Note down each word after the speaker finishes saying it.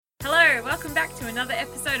welcome back to another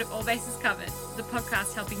episode of All Bases Covered, the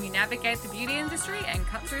podcast helping you navigate the beauty industry and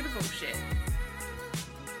cut through the bullshit.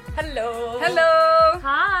 Hello. Hello.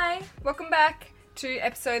 Hi. Welcome back to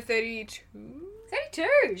episode 32.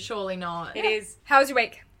 32. Surely not. It is. How was your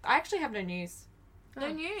week? I actually have no news.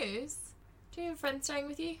 No news. Do you have friends staying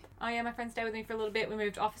with you? Oh yeah, my friend stayed with me for a little bit. We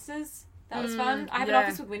moved offices. That was fun. I have yeah. an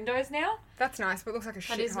office with windows now. That's nice, but it looks like a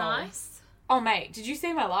shithole. That is nice. Oh mate, did you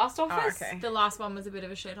see my last office? okay. The last one was a bit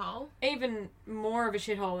of a shithole. Even more of a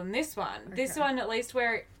shithole than this one. This Okay. one, at least,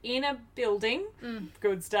 we're in a building.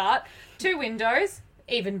 Good start. 2 windows.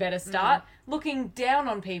 Even better start. Looking down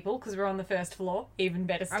on people, because we're on the first floor. Even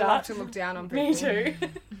better I start. love to look down on people. Me too.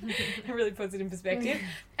 It really puts it in perspective.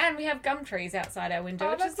 And we have gum trees outside our window,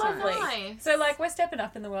 Oh, which is that's lovely. nice. So, like, we're stepping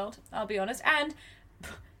up in the world, I'll be honest. And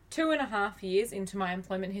 2.5 years into my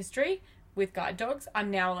employment history with guide dogs, I'm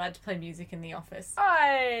now allowed to play music in the office.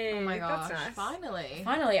 Oh my gosh. That's nice. Finally.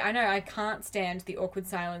 Finally, I know I can't stand the awkward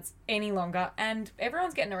silence any longer, and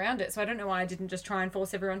everyone's getting around it, so I don't know why I didn't just try and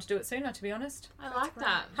force everyone to do it sooner, to be honest. I like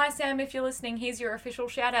that. Hi Sam, if you're listening, here's your official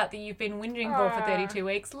shout out that you've been whinging for 32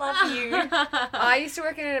 weeks. Love you. I used to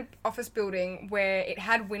work in an office building where it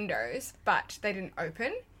had windows, but they didn't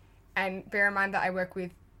open. And bear in mind that I work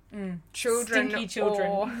with children, Stinky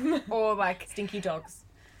children. or like Stinky dogs.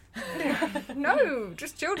 no,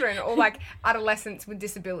 just children or like adolescents with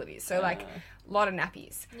disabilities. So like a lot of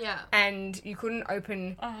nappies. Yeah. And you couldn't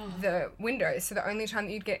open the windows, so the only time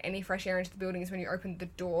that you'd get any fresh air into the building is when you opened the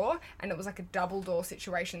door, and it was like a double door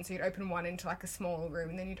situation, so you'd open one into like a small room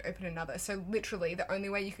and then you'd open another. So literally the only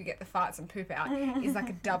way you could get the farts and poop out is like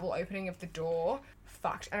a double opening of the door.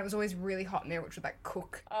 Fucked. And it was always really hot in there, which would like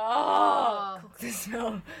cook the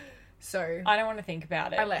smell. So I don't want to think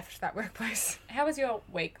about it. I left that workplace. How was your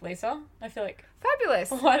week, Lisa? I feel like... Fabulous.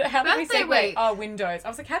 How did we Birthday segue? week. Oh, windows. I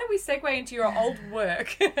was like, how did we segue into your old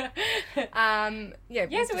work? Yeah.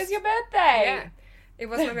 Yes, it was your birthday. Yeah. It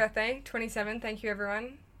was my birthday, 27. Thank you,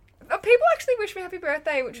 everyone. People actually wished me happy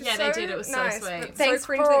birthday, which is Yeah, so they did. It was so nice. sweet. But Thanks so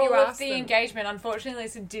cringe for that you all of asked the them. engagement. Unfortunately,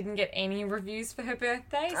 Lisa didn't get any reviews for her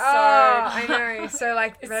birthday, so... Oh, I know. So,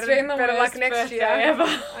 like, It's better been the luck worst next birthday year. ever.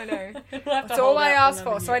 I know. We'll have to That's hold all I out asked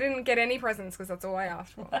another for. So I year. didn't get any presents because that's all I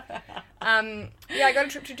asked for. Yeah, I got a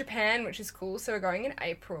trip to Japan, which is cool. So we're going in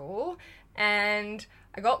April. And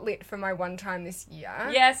I got lit for my one time this year.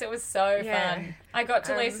 Yes, it was so Yeah. fun. I got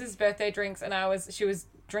to Lisa's birthday drinks and she was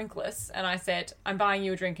drinkless, and I said, I'm buying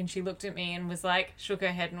you a drink, and she looked at me and was like, shook her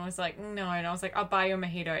head and was like, no, and I was like, I'll buy you a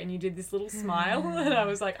mojito, and you did this little smile, and I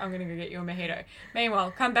was like, I'm gonna go get you a mojito.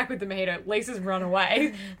 Meanwhile, come back with the mojito. Lisa's run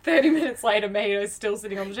away. 30 minutes later, mojito's still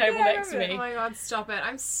sitting on the table Yeah, I next to remember me. Oh my god, stop it.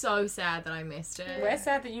 I'm so sad that I missed it. We're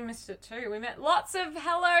sad that you missed it too. We met lots of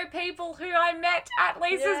hello people who I met at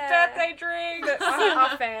Lisa's Yeah. birthday drinks.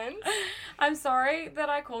 Our fans. I'm sorry that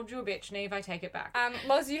I called you a bitch, Neve. I take it back.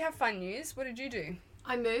 Loz, you have fun news. What did you do?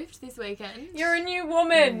 I moved this weekend. You're a new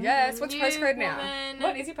woman. Yes, what's New postcode now? woman.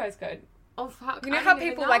 What is your postcode? Oh, fuck. You know I how don't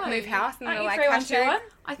even people like know. move house and Aren't they're you like 3121? hashtag?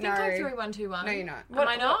 I think No. I'm 3121. No, you're not. Am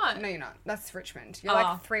I not? No, you're not. That's Richmond. You're Oh.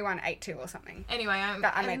 like 3182 or something. Anyway, I made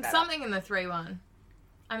I'm that up. something in the 3-1.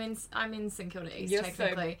 I'm in St Kilda East, You're so-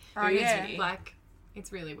 technically. Oh, It's yeah. like,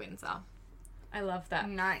 it's really Windsor. I love that.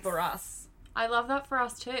 Nice. For us. I love that for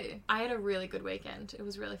us too. I had a really good weekend. It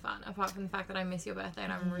was really fun, apart from the fact that I miss your birthday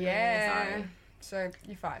and I'm really, really sorry. So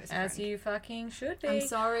you're fired as a As friend. you fucking should be. I'm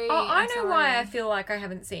sorry. Oh, I I'm know sorry. why I feel like I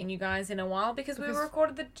haven't seen you guys in a while because we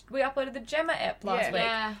uploaded the Gemma ep last week.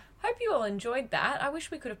 Yeah. Hope you all enjoyed that. I wish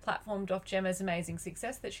we could have platformed off Gemma's amazing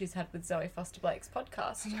success that she's had with Zoe Foster Blake's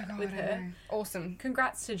podcast with I her. know. Awesome.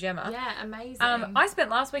 Congrats to Gemma. Yeah, amazing. I spent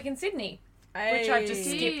last week in Sydney, which I've just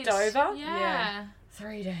Hey. skipped over. Yeah.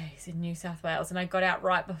 3 days in New South Wales, and I got out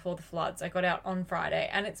right before the floods. I got out on Friday,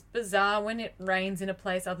 and it's bizarre when it rains in a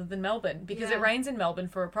place other than Melbourne, because Yeah. it rains in Melbourne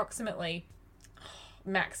for approximately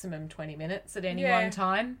maximum 20 minutes at any Yeah. one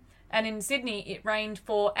time. And in Sydney, it rained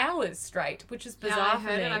for hours straight, which is bizarre Yeah, I for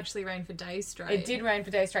heard me. it actually rained for days straight. It did rain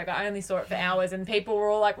for days straight, but I only saw it for hours, and people were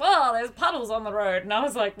all like, well, there's puddles on the road. And I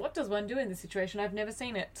was like, what does one do in this situation? I've never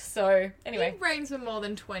seen it. So, anyway. It rains for more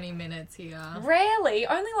than 20 minutes here. Rarely,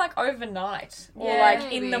 only like overnight, or Yeah,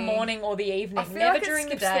 like in the maybe. morning or the evening. I feel Never like during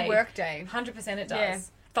it the skips day. the work day. 100% it does. Yeah.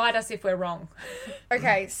 Fight us if we're wrong.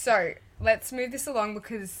 Okay, so let's move this along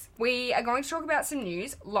because we are going to talk about some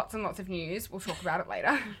news. Lots and lots of news. We'll talk about it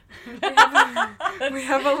later. we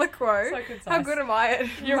have a LaCroix. So concise. How good am I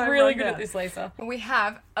at You're my really good rundown? at this, Lisa. We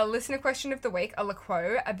have a listener question of the week, a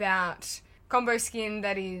LaCroix, about combo skin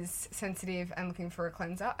that is sensitive and looking for a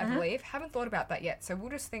cleanser, I believe. Haven't thought about that yet, so we'll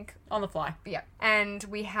just think. On the fly. Yeah. And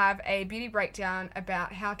we have a beauty breakdown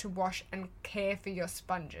about how to wash and care for your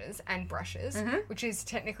sponges and brushes, which is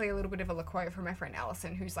technically a little bit of a quote from my friend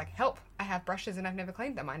Alison, who's like, help, I have brushes and I've never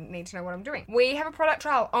cleaned them. I need to know what I'm doing. We have a product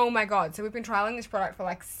trial. Oh my God. So we've been trialing this product for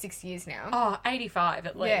like 6 years now. Oh, 85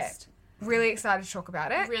 at least. Really excited to talk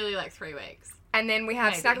about it. Really like 3 weeks. And then we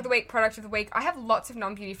have Maybe. Snack of the Week, Product of the Week. I have lots of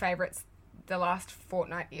non-beauty favourites the last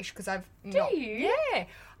fortnight-ish because I've not... Do you? Yeah.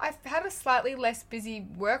 I've had a slightly less busy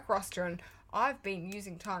work roster and I've been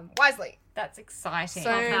using time wisely. That's exciting. So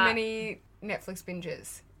Love that. many Netflix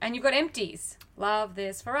binges. And you've got empties. Love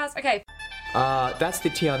this for us. Okay, That's the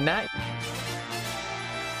tea on that.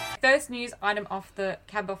 first news item off the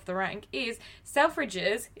rank is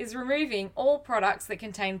Selfridges is removing all products that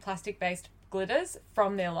contain plastic-based glitters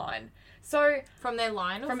from their line. So From their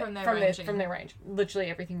line or from their from range? their range,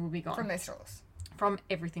 literally everything will be gone From their stores. from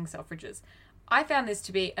everything Selfridges. I found this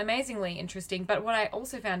to be amazingly interesting, but what I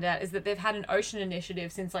also found out is that they've had an ocean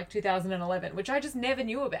initiative since like 2011, which I just never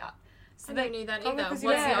knew about. So I never knew that either. because What's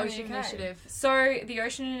you're the in the Ocean UK. Initiative? So the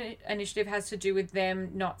Ocean Initiative has to do with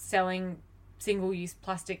them not selling single-use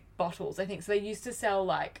plastic bottles, I think. So they used to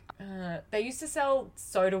sell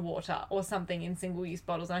soda water or something in single-use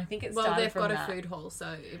bottles, and I think it started Well, they've from got that. a food hall,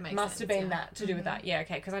 so it makes Must sense, have been yeah. that to do with that. Yeah,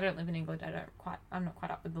 okay, because I don't live in England. I'm not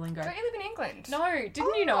quite up with the lingo. Don't you live in England? No,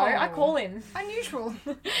 didn't you know? I Oh. call in. Unusual.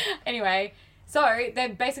 Anyway, so they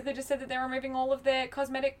basically just said that they're removing all of their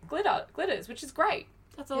cosmetic glitters, which is great.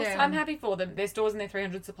 That's awesome. Yeah. I'm happy for them. Their stores and their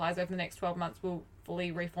 300 supplies over the next 12 months will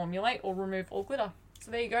fully reformulate or remove all glitter.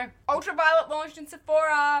 So there you go. Ultraviolet launched in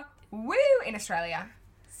Sephora. Woo! In Australia.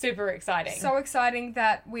 Super exciting. So exciting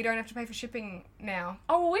that we don't have to pay for shipping now.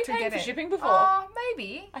 oh, were we to paying get for it. shipping before? Oh,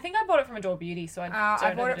 maybe. I think I bought it from Adore Beauty, so I don't I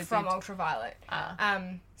know bought that it from did. Ultraviolet. Ah.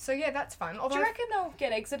 So yeah, that's fun. Do Although you reckon they'll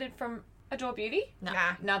get exited from Adore Beauty? No.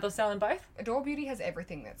 Nah. Now they're selling both? Adore Beauty has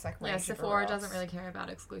everything that's like Yeah, range Sephora of doesn't really care about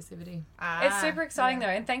exclusivity. It's super exciting though,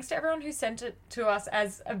 and thanks to everyone who sent it to us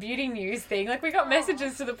as a beauty news thing. Like, we got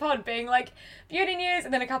messages to the pod being like, beauty news,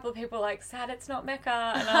 and then a couple of people were like, sad it's not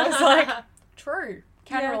Mecca, and I was like, true,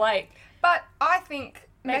 can Yeah. relate. But I think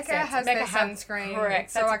Makes Mecca sense. has Mecca their have- sunscreen. correct.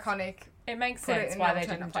 It's so That's iconic. It makes Put it sense in why an they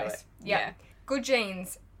alternate didn't do place. it. Yeah. Good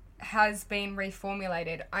Jeans has been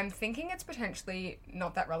reformulated. I'm thinking it's potentially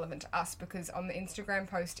not that relevant to us because on the Instagram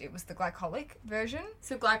post it was the glycolic version,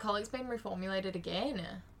 So glycolic's been reformulated again.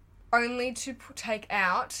 only to take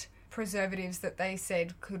out preservatives that they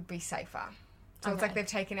said could be safer. So it's Okay. like they've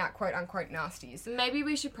taken out quote unquote nasties. Maybe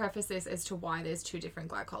we should preface this as to why there's two different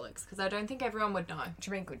glycolics, because I don't think everyone would know. Do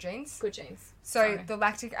you mean Good Jeans? Good genes. So Sorry. the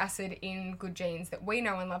lactic acid in Good Jeans that we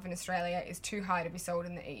know and love in Australia is too high to be sold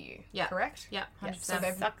in the EU. Yeah. Correct? Yeah, Yeah. 100%. So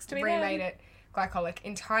they've Sucks to be remade them. it glycolic,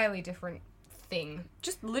 entirely different thing.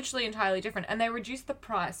 Just literally entirely different. And they reduced the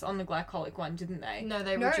price on the glycolic one, didn't they? No,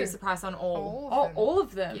 they No. reduced the price on all. All of them. All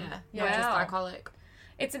of them. Yeah, not just Wow. glycolic.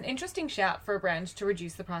 It's an interesting shout for a brand to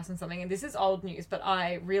reduce the price on something, and this is old news, but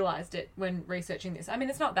I realised it when researching this. I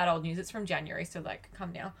mean, it's not that old news, it's from January, so like,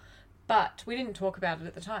 come now. But we didn't talk about it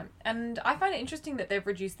at the time. And I find it interesting that they've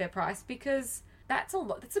reduced their price because that's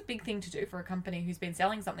a big thing to do for a company who's been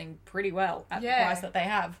selling something pretty well at the Yeah. price that they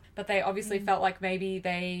have. But they obviously felt like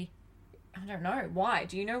maybe I don't know, why?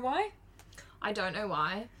 Do you know why? I don't know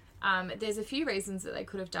why. There's a few reasons that they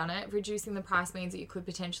could have done it. Reducing the price means that you could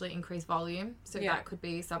potentially increase volume. So Yeah. that could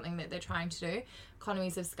be something that they're trying to do.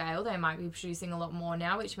 Economies of scale, they might be producing a lot more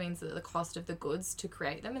now, which means that the cost of the goods to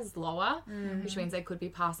create them is lower, which means they could be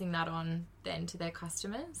passing that on then to their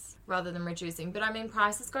customers rather than reducing. But I mean,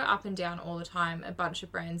 prices go up and down all the time. A bunch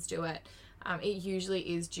of brands do it. It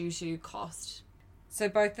usually is due to cost. So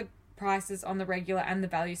both the prices on the regular and the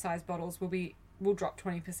value size bottles will drop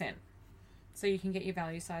 20%. So you can get your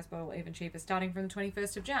value size bottle even cheaper starting from the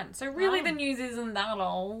 21st of Jan. So really Wow. the news isn't that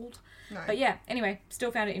old. No. But yeah, anyway,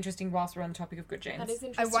 still found it interesting whilst we're on the topic of Good Jeans. That is I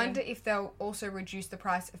interesting. wonder if they'll also reduce the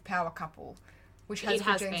price of Power Couple, which has It Good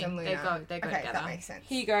has Jeans been. and They Luna. go okay, together. that makes sense.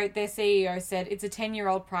 Here you go. Their CEO said it's a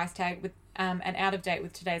 10-year-old price tag with and out of date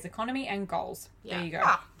with today's economy and goals. Yeah. There you go.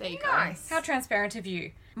 Ah, There you go. nice. How transparent of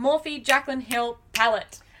you. Morphe Jaclyn Hill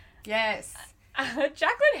palette. Yes.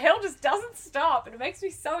 Jaclyn Hill just doesn't stop, and it makes me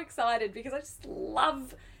so excited because I just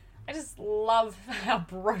love how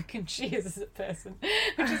broken she is as a person,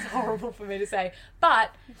 which is horrible for me to say.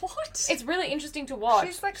 But What? it's really interesting to watch.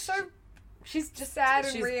 She's like so She's just sad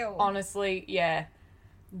and she's real. Honestly, yeah,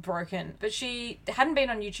 broken. But she hadn't been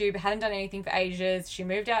on YouTube, hadn't done anything for ages. She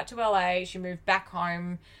moved out to LA. She moved back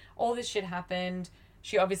home. All this shit happened.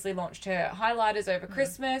 She obviously launched her highlighters over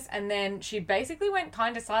Christmas, and then she basically went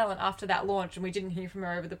kind of silent after that launch, and we didn't hear from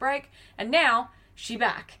her over the break. And now she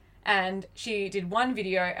back, and she did one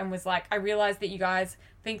video and was like, I realized that you guys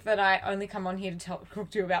think that I only come on here to talk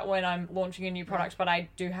to you about when I'm launching a new product, but I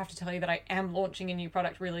do have to tell you that I am launching a new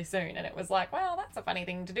product really soon. And it was like, well, that's a funny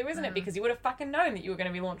thing to do, isn't it? Because you would have fucking known that you were going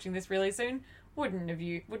to be launching this really soon, wouldn't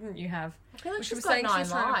you have? I feel like She she's was got saying 9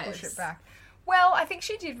 she's trying to lives. push it back. Well, I think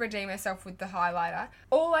she did redeem herself with the highlighter.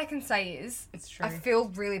 All I can say is, It's true. I feel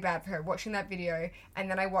really bad for her watching that video,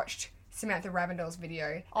 and then I watched Samantha Ravindell's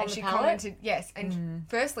video, On and the she palette? commented, yes, and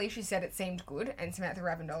firstly she said it seemed good, and Samantha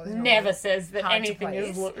Ravindell is Never says that hard to anything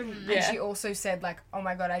is... please. Yeah. And she also said, like, oh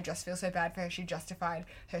my god, I just feel so bad for her. She justified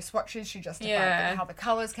her swatches, she justified Yeah. how the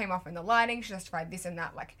colours came off in the lighting, she justified this and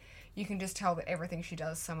that. Like, you can just tell that everything she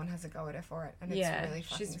does, someone has a go at her for it, and it's really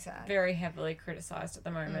fucking she's sad. very heavily criticised at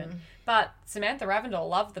the moment. But Samantha Ravindell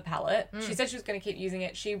loved the palette. She said she was going to keep using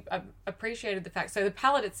it. She appreciated the fact. So the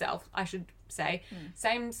palette itself, I should say,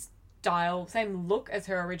 same style, same look as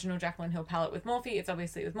her original Jaclyn Hill palette with Morphe. It's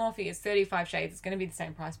obviously with Morphe. It's 35 shades. It's going to be the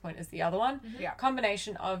same price point as the other one. Yeah.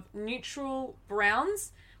 Combination of neutral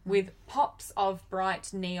browns with pops of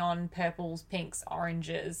bright neon purples, pinks,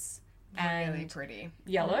 oranges, and Really pretty.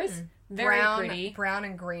 yellows. Very brown, pretty. brown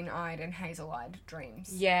and green-eyed and hazel-eyed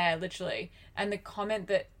dreams. Yeah, literally. And the comment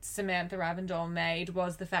that Samantha Ravindell made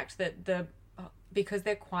was the fact that because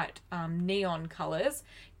they're quite neon colours,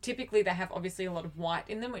 typically they have obviously a lot of white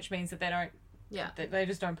in them, which means that they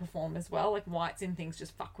just don't perform as well. Like whites in things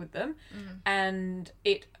just fuck with them. And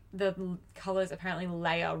the colours apparently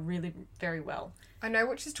layer really very well. I know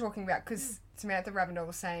what she's talking about because Samantha Ravindell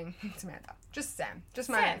was saying,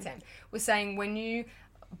 Sam, was saying when you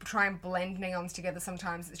try and blend neons together,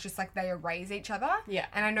 sometimes it's just like they erase each other. Yeah.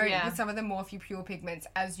 And I know Yeah. with some of the Morphe pure pigments,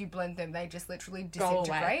 as you blend them, they just literally Go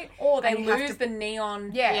disintegrate. away. Or they and you have lose to- the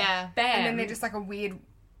neon Yeah. band. And then they're just like a weird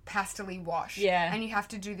pastel-y wash. Yeah. And you have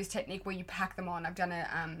to do this technique where you pack them on. I've done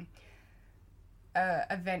a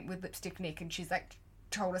event with Lipstick Nick, and she's like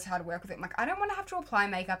told us how to work with it. I'm like, I don't want to have to apply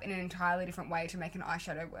makeup in an entirely different way to make an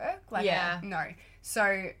eyeshadow work. Like, Yeah. no.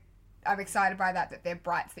 So I'm excited by that they're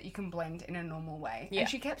brights that you can blend in a normal way. Yeah. And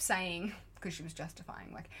she kept saying, because she was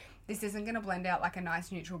justifying, like, this isn't going to blend out like a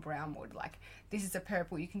nice neutral brown would. Like, this is a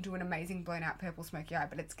purple. You can do an amazing blown out purple smoky eye,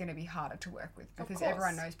 but it's going to be harder to work with because course.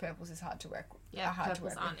 everyone knows purples is hard to work with. Yeah, are hard to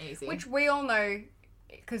purples work aren't with, easy. which we all know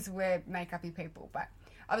because we're makeup-y people. But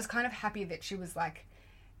I was kind of happy that she was like,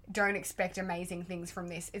 don't expect amazing things from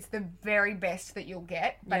this. It's the very best that you'll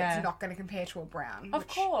get, but Yeah. it's not going to compare to a brown. Of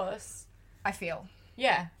which course. I feel.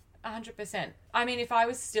 Yeah, 100%. I mean, if I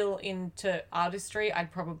was still into artistry,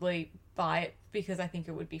 I'd probably buy it because I think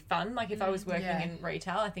it would be fun. Like, if I was working yeah. in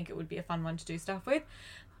retail, I think it would be a fun one to do stuff with.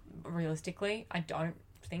 Realistically, I don't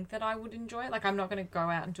think that I would enjoy it. Like, I'm not going to go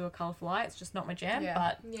out and do a colourful eye. It's just not my jam, Yeah.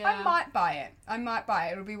 but... Yeah. I might buy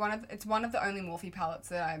it. It'll be it's one of the only Morphe palettes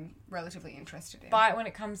that I'm relatively interested in. Buy it when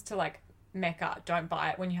it comes to, like, Mecca. Don't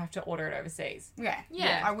buy it when you have to order it overseas. Yeah.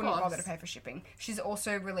 Yeah, I of wouldn't course. bother to pay for shipping. She's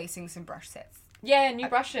also releasing some brush sets. Yeah, new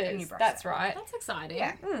brushes. new brush That's set. right. That's exciting.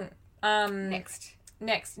 Yeah.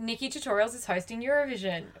 Next, Nikki Tutorials is hosting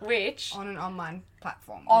Eurovision, which... On an online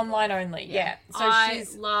platform. Online only, yeah. So I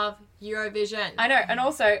she's... love Eurovision. I know, and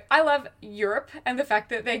also I love Europe and the fact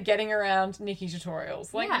that they're getting around Nikki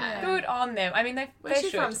Tutorials. Like, Yeah. good on them. I mean, they Where's they she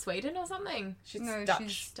should. from? Sweden or something? She's No, Dutch.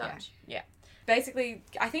 she's- Dutch. Yeah. Basically,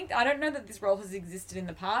 I don't know that this role has existed in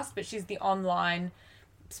the past, but she's the online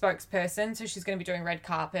spokesperson, so she's going to be doing red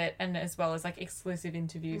carpet and as well as like exclusive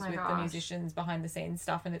interviews Oh my with the gosh. musicians behind the scenes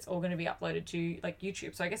stuff, and it's all going to be uploaded to like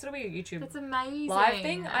YouTube. So I guess it'll be a YouTube That's amazing. live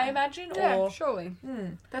thing, I imagine. Yeah, or surely.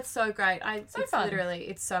 That's so great. It's fun. literally,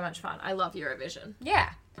 it's so much fun. I love Eurovision.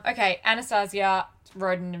 yeah. Okay, Anastasia,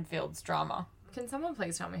 Roden and Fields drama. Can someone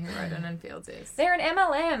please tell me who Roden and Fields is? They're an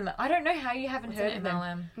MLM. I don't know how you haven't It's heard an of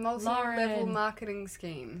them. MLM. Multi-level Lauren. marketing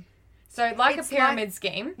scheme. So like It's a pyramid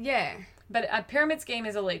scheme, Yeah. but a pyramid scheme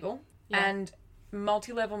is illegal, and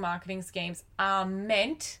multi-level marketing schemes are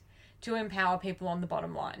meant to empower people on the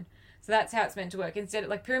bottom line. So that's how it's meant to work. Instead,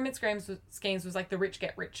 like pyramid schemes was like the rich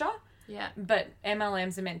get richer, Yeah. but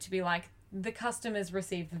MLMs are meant to be like the customers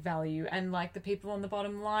receive the value and like the people on the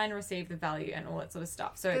bottom line receive the value and all that sort of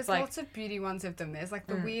stuff. So There's it's like lots of beauty ones of them. There's like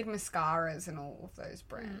the weird mascaras and all of those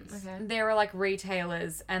brands. Okay. there are like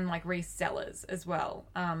retailers and like resellers as well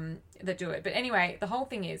that do it. But anyway, the whole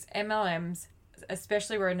thing is MLMs,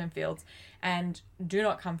 especially Roden and Fields, and do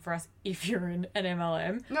not come for us if you're in an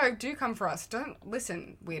MLM. No, do come for us. Don't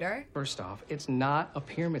listen, weirdo. First off, it's not a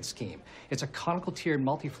pyramid scheme. It's a conical tiered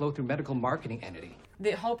multi-flow through medical marketing entity.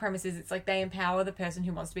 The whole premise is it's like they empower the person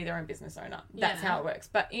who wants to be their own business owner. That's Yeah. how it works.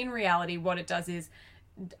 But in reality, what it does is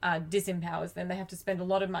disempowers them. They have to spend a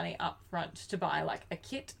lot of money up front to buy like a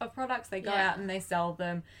kit of products. They go out and they sell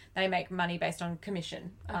them. They make money based on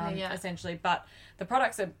commission, essentially. But the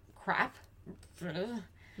products are crap.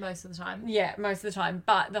 Most of the time. Yeah, most of the time.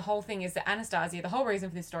 But the whole thing is that Anastasia, the whole reason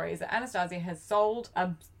for this story is that Anastasia has sold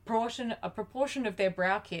a proportion of their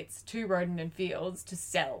brow kits to Roden and Fields to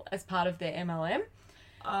sell as part of their MLM.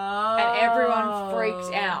 Oh. And everyone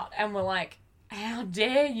freaked out and were like, how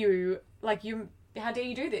dare you? How dare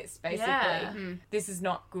you do this, basically? Yeah. This is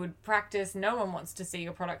not good practice. No one wants to see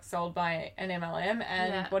your product sold by an MLM.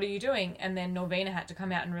 And what are you doing? And then Norvina had to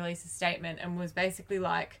come out and release a statement and was basically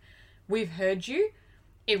like, we've heard you.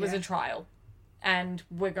 It was a trial. And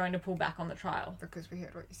we're going to pull back on the trial. Because we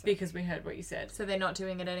heard what you said. Because we heard what you said. So they're not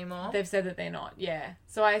doing it anymore? They've said that they're not, yeah.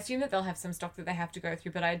 So I assume that they'll have some stock that they have to go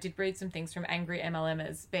through, but I did read some things from angry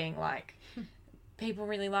MLMers being like, people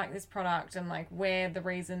really like this product and like we're the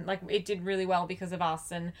reason, like it did really well because of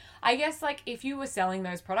us. And I guess like if you were selling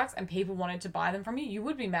those products and people wanted to buy them from you, you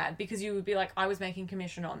would be mad because you would be like, I was making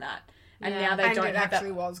commission on that. And now they don't have that.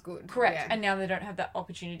 Actually was good. Correct. Yeah. And now they don't have that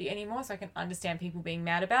opportunity anymore. So I can understand people being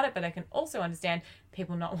mad about it, but I can also understand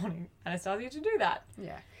people not wanting Anastasia to do that.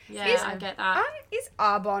 Yeah. Yeah, I get that. Is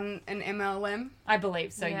Arbonne an MLM? I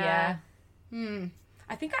believe so, Yeah.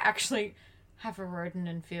 I think I actually have a Roden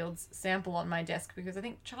and Fields sample on my desk because I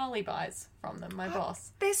think Charlie buys from them, my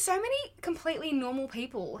boss. There's so many completely normal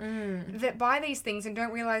people that buy these things and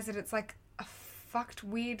don't realise that it's like a fucked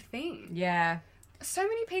weird thing. Yeah. So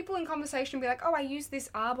many people in conversation be like, oh, I use this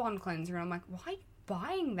Arbonne cleanser. And I'm like, why are you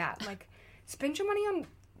buying that? Like, spend your money on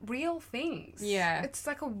real things. Yeah. It's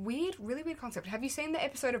like a really weird concept. Have you seen the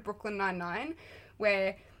episode of Brooklyn Nine-Nine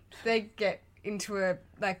where they get into a,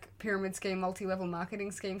 like, pyramid scheme, multi-level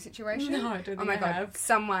marketing scheme situation? No, I don't think Oh my I God.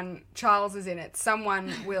 have. Charles is in it.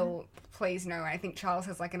 Someone will please know. I think Charles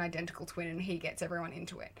has, like, an identical twin and he gets everyone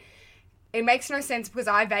into it. It makes no sense because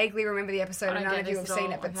I vaguely remember the episode and none of you have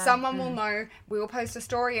seen it. But someone will know. We will post a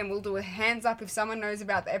story and we'll do a hands up if someone knows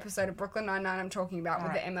about the episode of Brooklyn Nine-Nine I'm talking about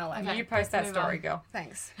with the MLM. Okay. You post that story, girl.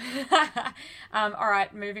 Thanks. All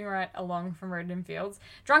right, moving right along from Roden and Fields.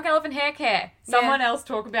 Drunk Elephant Hair Care. Someone else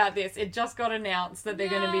talk about this. It just got announced that they're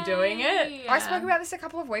going to be doing it. I spoke about this a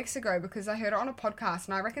couple of weeks ago because I heard it on a podcast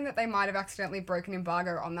and I reckon that they might have accidentally broken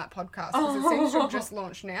embargo on that podcast because it seems to have just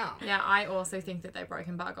launched now. Yeah, I also think that they broke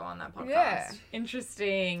embargo on that podcast. Yeah.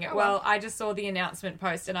 Interesting. Well, I just saw the announcement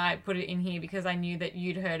post and I put it in here because I knew that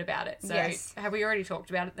you'd heard about it. So Yes. have we already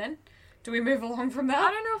talked about it then? Do we move along from that?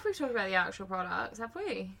 I don't know if we've talked about the actual products, have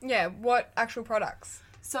we? Yeah, what actual products?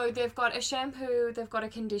 So they've got a shampoo, they've got a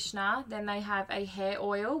conditioner, then they have a hair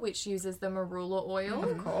oil, which uses the marula oil.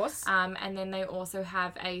 Of course. And then they also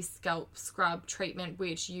have a scalp scrub treatment,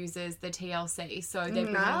 which uses the TLC. So they're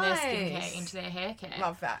bringing their skincare into their hair care.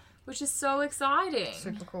 Love that. Which is so exciting.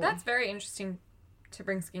 Super cool. That's very interesting to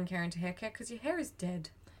bring skincare into hair care because your hair is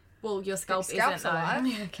dead. Well, your scalp scalp's isn't, though. alive.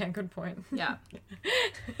 Yeah, okay, good point. Yeah.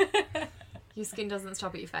 Your skin doesn't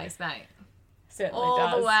stop at your face, mate. Certainly All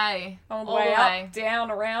does. the way. All the All way the up, way.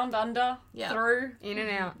 down, around, under, Yeah. through, In and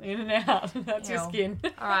out. in and out. That's your Ew. skin.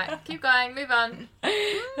 All right, keep going. Move on.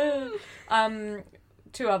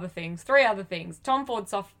 Three other things. Tom Ford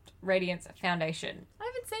Soft Radiance Foundation. I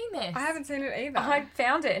haven't seen this. I haven't seen it either. I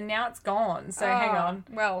found it and now it's gone. So hang on.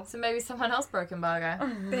 Well, So maybe someone else broke embargo.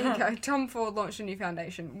 there you go. Tom Ford launched a new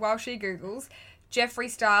foundation. While she Googles, Jeffree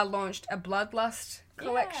Star launched a Bloodlust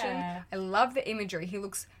collection. Yeah. I love the imagery. He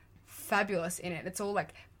looks fabulous in it. It's all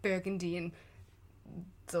like burgundy and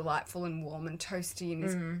delightful and warm and toasty and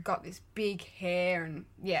he's got this big hair and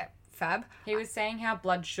yeah, fab. He was saying how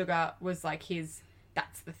blood sugar was like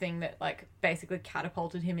that's the thing that like basically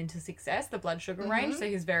catapulted him into success, the blood sugar range. So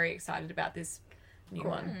he's very excited about this new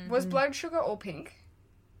one. Was blood sugar all pink?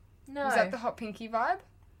 No. Was that the hot pinky vibe?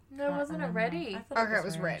 No, wasn't it ready? I thought Okay, it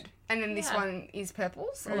was red. And then this Yeah. one is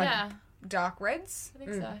purples or like Yeah, dark reds. I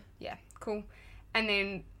think so. Yeah, cool. And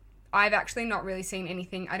then I've actually not really seen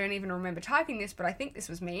anything. I don't even remember typing this, but I think this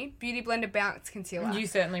was me. Beauty Blender Bounce Concealer. You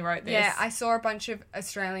certainly wrote this. Yeah, I saw a bunch of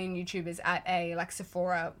Australian YouTubers at a like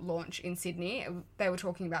Sephora launch in Sydney. They were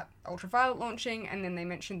talking about Ultraviolet launching, and then they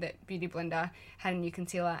mentioned that Beauty Blender had a new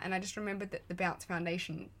concealer, and I just remembered that the Bounce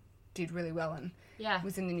Foundation did really well and Yeah.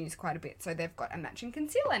 was in the news quite a bit. So they've got a matching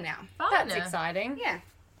concealer now. Fun. That's exciting. Yeah.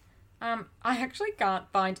 I actually can't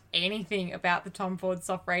find anything about the Tom Ford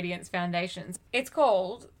Soft Radiance Foundations. It's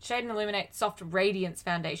called Shade and Illuminate Soft Radiance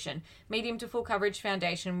Foundation. Medium to full coverage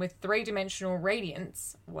foundation with 3-dimensional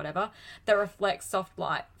radiance, whatever, that reflects soft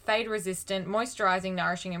light. Fade resistant, moisturizing,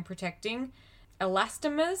 nourishing and protecting.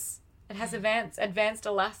 Elastomers. It has advanced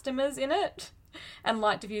elastomers in it. And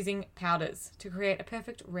light diffusing powders to create a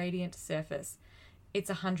perfect radiant surface. it's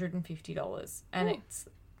 $150, and it's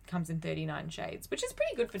comes in 39 shades, which is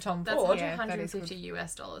pretty good for Tom Ford. That's Yeah, that is $150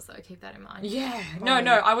 US dollars, though. Keep that in mind. Yeah. No,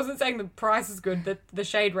 I wasn't saying the price is good. The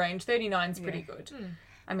shade range, 39 is pretty good.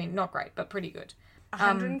 I mean, not great, but pretty good.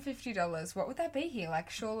 $150. What would that be here? Like,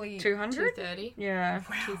 surely... 200? $230, Yeah.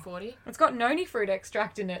 $240. It's got noni fruit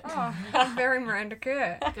extract in it. Oh, very Miranda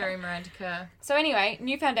Kerr. Very Miranda Kerr. So anyway,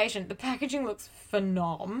 new foundation. The packaging looks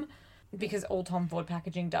phenom because all Tom Ford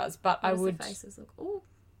packaging does, but How does the faces look? Ooh.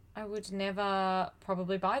 I would never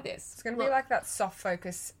probably buy this. It's going to be like that soft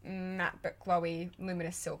focus, matte but glowy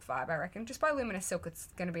Luminous Silk vibe, I reckon. Just buy Luminous Silk, it's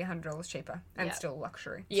going to be $100 cheaper and Yeah. still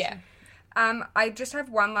luxury. Yeah. I just have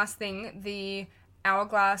one last thing. The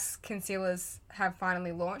Hourglass concealers have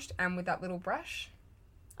finally launched, and with that little brush.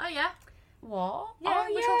 Oh, yeah. What? Yeah,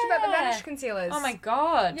 we talked about the Vanish concealers. Oh my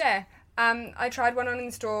god. Yeah. I tried one on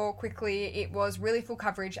in store quickly. It was really full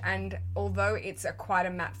coverage, and although it's quite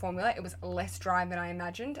a matte formula, it was less dry than I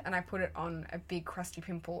imagined, and I put it on a big crusty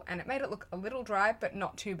pimple, and it made it look a little dry, but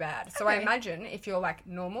not too bad. So I imagine if you're like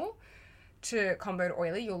normal to combo to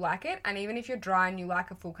oily, you'll like it, and even if you're dry and you like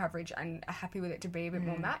a full coverage and are happy with it to be a bit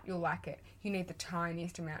more matte, you'll like it. You need the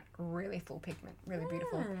tiniest amount, really full pigment, really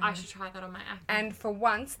beautiful. I should try that on my acne. And for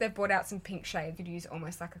once, they've brought out some pink shades you'd use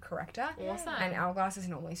almost like a corrector. Awesome. And Hourglass is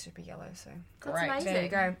normally super yellow, so That's Great. amazing. there you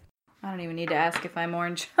go. I don't even need to ask if I'm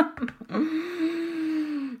orange.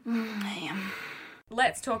 I am.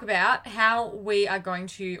 Let's talk about how we are going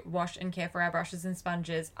to wash and care for our brushes and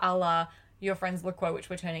sponges, a la your friend's Liquo, which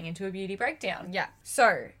we're turning into a beauty breakdown. Yeah.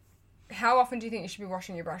 So, how often do you think you should be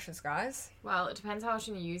washing your brushes, guys? Well, it depends how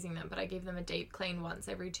often you're using them, but I give them a deep clean once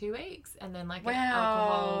every 2 weeks, and then like an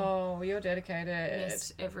alcohol Wow, you're dedicated.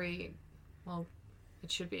 mist every. Well,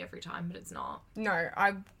 it should be every time, but it's not. No,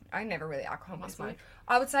 I never really alcohol mist Must mine.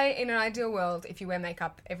 I would say in an ideal world, if you wear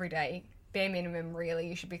makeup every day, bare minimum, really,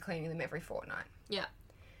 you should be cleaning them every fortnight. Yeah.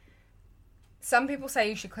 Some people say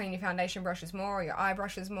you should clean your foundation brushes more or your eye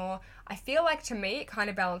brushes more. I feel like to me it kind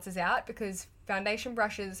of balances out because foundation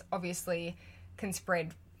brushes obviously can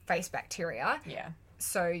spread face bacteria. Yeah.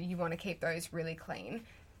 So you want to keep those really clean.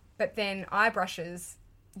 But then eye brushes,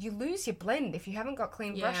 you lose your blend if you haven't got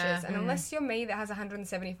clean Yeah. brushes. And unless you're me that has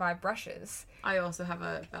 175 brushes, I also have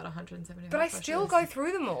about 175 but I still brushes. go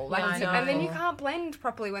through them all. Like, I know. and then you can't blend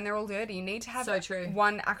properly when they're all dirty. You need to have So true.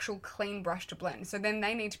 one actual clean brush to blend. So then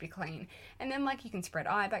they need to be clean. And then, like, you can spread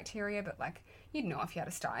eye bacteria, but, like, you'd know if you had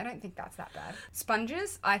a sty. I don't think that's that bad.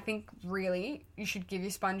 Sponges, I think, really, you should give your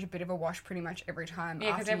sponge a bit of a wash pretty much every time.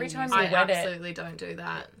 Yeah, 'cause after every you time use you it. I wet it. absolutely don't do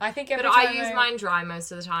that. I think every But time I use mine dry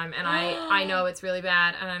most of the time, and I know it's really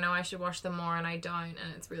bad, and I know I should wash them more, and I don't,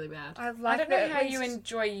 and it's really bad. I I like don't know that how at you least-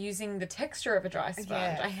 enjoy using the texture of a dry sponge.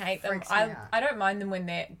 Yeah, I hate them. freaks me out. I don't mind them when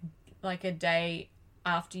they're like a day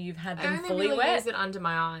after you've had I them only fully really wet. use it under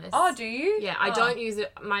my eyes. Oh, do you? Yeah, I Oh. don't use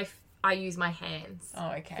it. I use my hands Oh,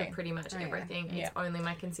 okay. for pretty much yeah. everything. Yeah. It's only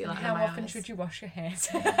my concealer And under how my often eyes. should you wash your hands?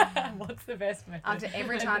 What's the best method? After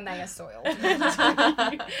every time they are soiled.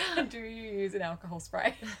 Do you use an alcohol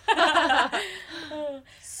spray?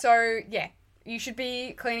 So, yeah, you should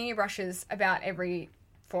be cleaning your brushes about every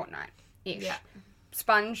fortnight-ish. Yeah.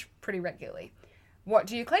 Sponge pretty regularly. What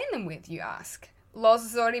do you clean them with, you ask? Loz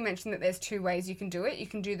has already mentioned that there's two ways you can do it. You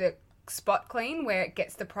can do the spot clean, where it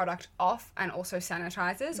gets the product off and also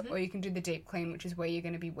sanitizes, or you can do the deep clean, which is where you're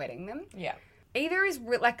going to be wetting them. Yeah. Either is,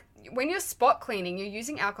 like, when you're spot cleaning, you're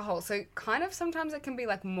using alcohol, so kind of sometimes it can be,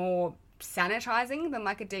 like, more sanitizing than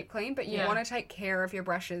like a deep clean, but you Yeah. want to take care of your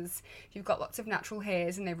brushes. If you've got lots of natural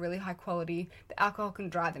hairs and they're really high quality, the alcohol can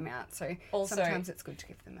dry them out, so Also, sometimes it's good to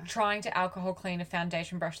give them a Trying to alcohol clean a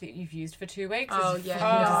foundation brush that you've used for 2 weeks Oh, is a yeah.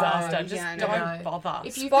 fucking Oh, disaster. Just yeah, don't no. bother.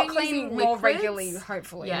 If you've spot been clean using more liquids, regularly,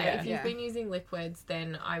 hopefully. if you've been using liquids,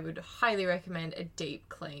 then I would highly recommend a deep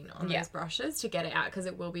clean on Yeah. those brushes to get it out, because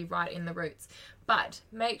it will be right in the roots. But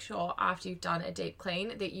make sure after you've done a deep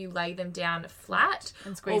clean that you lay them down flat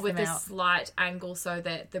And squeeze or with them a out. slight angle so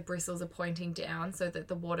that the bristles are pointing down, so that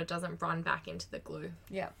the water doesn't run back into the glue.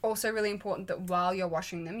 Yeah. Also really important that while you're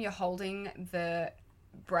washing them, you're holding the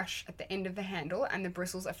brush at the end of the handle and the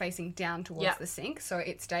bristles are facing down towards Yep. the sink, so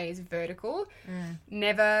it stays vertical.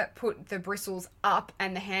 Never put the bristles up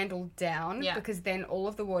and the handle down, Yeah. because then all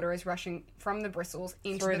of the water is rushing from the bristles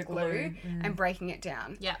into Through the the glue, glue. and breaking it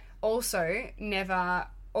down. Yeah. Also, never...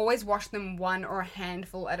 Always wash them one or a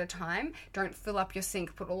handful at a time. Don't fill up your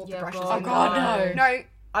sink, put all of the Yeah, brushes God, in God, there. no. No,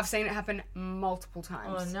 I've seen it happen multiple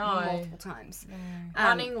times. Oh, no. Multiple times.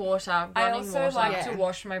 Running water. I also like Yeah. to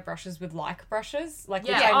wash my brushes with like brushes. Like,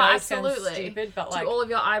 Yeah, which I know absolutely. sounds stupid, but like, do all of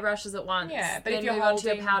your eye brushes at once. Yeah, but then if you're move on to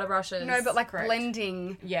your holding- powder brushes. No, but like Correct.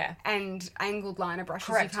 blending yeah. and angled liner brushes,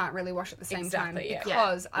 Correct. you can't really wash at the same Exactly, time yeah.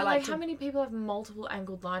 because But I like, like how to. many people have multiple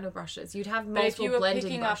angled liner brushes? You'd have But if multiple you were blending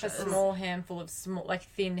picking brushes. up a small handful of small, like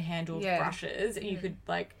thin-handled Yeah. brushes, you could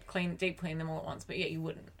like deep clean them all at once. But yeah, you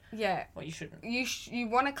wouldn't. Yeah, Well, you shouldn't. you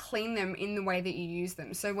want to clean them in the way that you use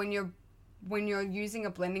them. So when you're using a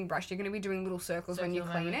blending brush, you're going to be doing little circles when you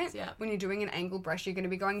Circular clean movements, it. yeah. When you're doing an angled brush, you're going to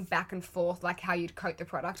be going back and forth like how you'd coat the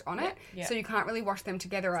product on it. Yeah. So you can't really wash them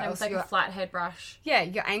together, or Same else with like your a flathead brush.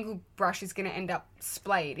 your angled brush is going to end up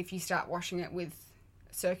splayed if you start washing it with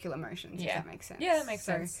circular motions. Yeah. If that makes sense. Yeah, that makes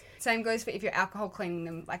So, sense. Same goes for if you're alcohol cleaning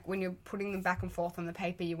them. Like when you're putting them back and forth on the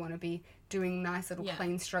paper, you want to be doing nice little Yeah.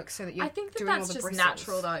 clean strokes so that you're I think that doing all that's the just bristles.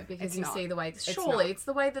 natural though, because It's you not. see the way. It's Surely not. it's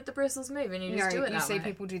the way that the bristles move, and you just do it you that see way.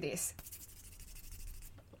 people do this.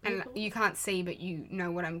 And you can't see, but you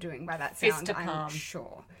know what I'm doing by that Fist sound, to I'm palm.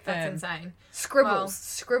 sure. That's Firm. insane.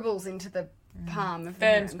 Scribbles into the palm of the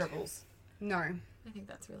Firm hand. scribbles. No. I think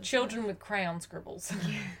that's really Children with crayon scribbles.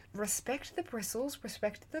 Respect the bristles,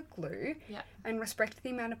 respect the glue, Yeah. and respect the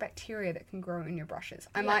amount of bacteria that can grow in your brushes.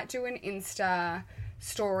 I might do an Insta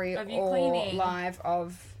story Of you or cleaning. live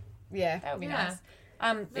of, That would be Yeah. nice.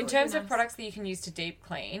 In would be terms of nice. products that you can use to deep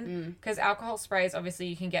clean, because alcohol sprays, obviously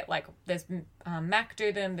you can get like, there's MAC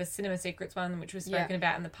do them, there's Cinema Secrets one, which we've spoken Yeah.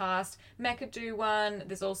 about in the past. Mecca do one.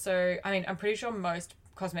 There's also, I mean, I'm pretty sure most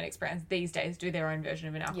cosmetics brands these days do their own version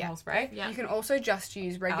of an alcohol spray. Yeah. You can also just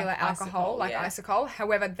use regular alcohol, Isocol, like yeah. Isocol.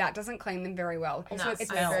 However, that doesn't clean them very well. Also, No, it I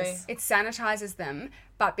smells. agree. It sanitizes them,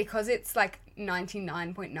 but because it's like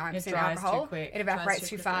 99.9% It dries too alcohol, quick. it evaporates Dries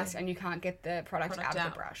too too fast quickly. and you can't get the product Product out of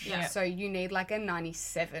out. the brush. Yeah. So you need like a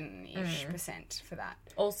 97-ish percent for that.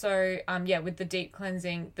 Also, with the deep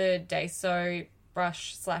cleansing, the Daiso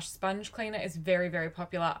brush / sponge cleaner is very, very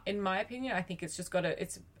popular. In my opinion, I think it's just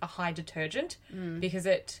it's a high detergent because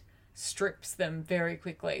it strips them very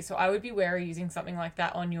quickly. So I would be wary using something like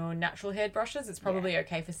that on your natural hair brushes. It's probably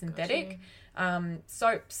okay for synthetic.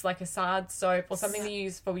 Soaps, like a Sard soap or something that you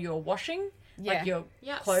use for your washing, like your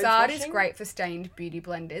clothes Sard washing. is great for stained beauty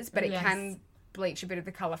blenders, but it Yes. can bleach a bit of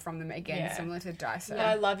the colour from them again, Yeah. similar to Daiso. But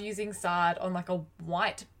I love using Sard on like a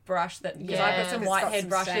white brush because I've got some It's white got head some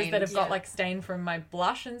brushes stains. that have got Yeah. like stain from my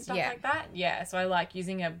blush and stuff Yeah. like that. Yeah, so I like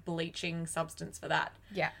using a bleaching substance for that.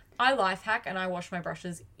 Yeah. I life hack and I wash my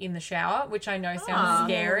brushes in the shower, which I know sounds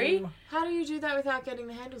scary. How do you do that without getting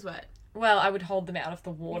the handles wet? Well, I would hold them out of the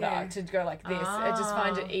water Yeah. to go like this. I just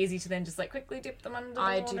find it easy to then just like quickly dip them under the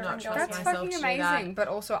I water do not and go trust like That's this. myself fucking to do that. amazing, but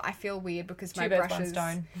also I feel weird because my Two birds, one brushes.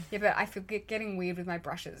 stone. Yeah, but I feel getting weird with my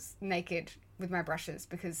brushes, naked with my brushes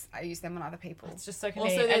because I use them on other people. It's just so Also,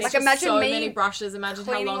 convenient. there's And Like, just imagine so me many brushes. Imagine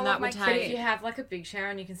how cleaning long all that of my would if take. you have like a big shower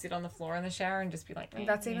and you can sit on the floor in the shower and just be like,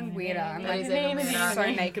 That's even weirder. I'm That like is even weirder.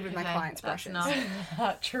 so naked with my Okay, clients' that's brushes.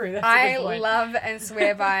 not- True. That's a I good point. love and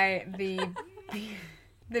swear by the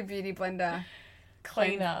beauty blender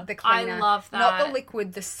Cleaner. The I cleaner. love Not that. the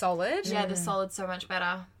liquid, the solid. Yeah, the solid's so much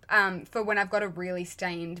better. For when I've got a really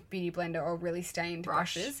stained beauty blender or really stained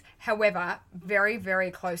Brush. brushes. However, very,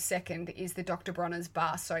 very close second is the Dr. Bronner's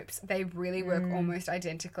bar soaps. They really work almost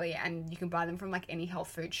identically, and you can buy them from like any health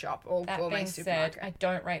food shop or That gourmet being supermarket. said, I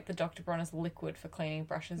don't rate the Dr. Bronner's liquid for cleaning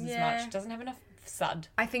brushes as Yeah. much. It doesn't have enough sud.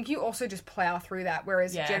 I think you also just plow through that,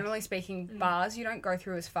 whereas Yeah. generally speaking, bars you don't go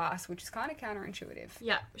through as fast, which is kind of counterintuitive.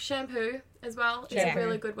 Yeah, shampoo as well is Shampoo. a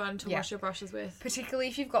really good one to Yeah. wash your brushes with. Particularly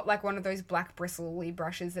if you've got like one of those black bristly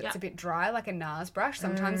brushes that's Yeah. a bit dry, like a NARS brush.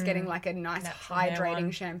 Sometimes getting like a nice Natural hair hydrating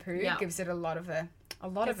one. shampoo Yeah. gives it a lot of a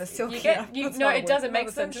silky. You get, That's no, not a it does. word, It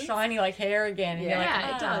makes not a them sentence. shiny like hair again. And Yeah. you're like, Yeah,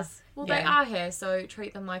 "Ah." it does. Well, they Yeah. are hair, so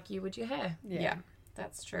treat them like you would your hair. Yeah,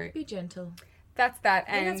 that's true. Be gentle. That's that,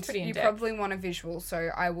 think that's and pretty you in-depth. probably want a visual, so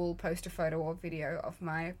I will post a photo or video of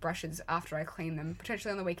my brushes after I clean them, potentially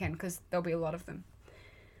on the weekend, because there'll be a lot of them.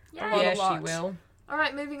 Yeah, lot. she will. All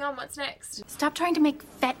right, moving on. What's next? Stop trying to make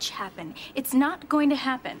fetch happen. It's not going to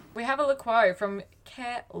happen. We have a little quote from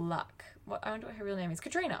Care Luck. I wonder what her real name is.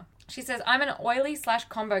 Katrina. She says, I'm an oily /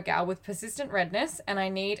 combo gal with persistent redness and I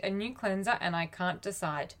need a new cleanser and I can't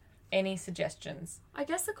decide. Any suggestions? I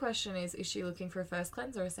guess the question is she looking for a first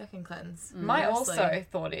cleanse or a second cleanse? My Firstly. also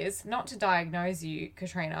thought is, not to diagnose you,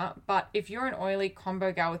 Katrina, but if you're an oily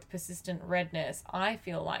combo gal with persistent redness, I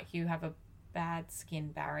feel like you have a bad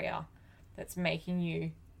skin barrier that's making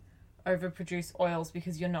you overproduce oils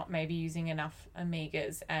because you're not maybe using enough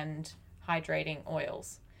omegas and hydrating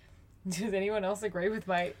oils. Does anyone else agree with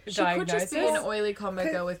my She diagnosis? could just be an oily combo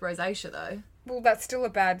girl with rosacea, though. Well, that's still a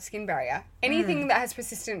bad skin barrier. Anything that has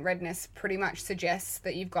persistent redness pretty much suggests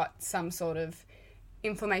that you've got some sort of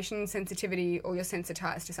inflammation, sensitivity, or you're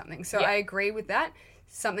sensitized to something. So I agree with that.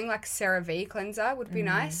 Something like CeraVe cleanser would be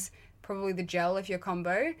nice. Probably the gel if you're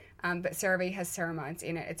combo. But CeraVe has ceramides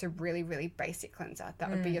in it. It's a really, really basic cleanser.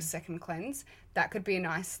 That would be your second cleanse. That could be a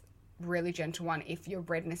nice, really gentle one if your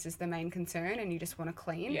redness is the main concern and you just want to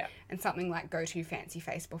clean. Yeah. And something like Go To Fancy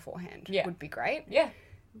Face beforehand would be great. Yeah.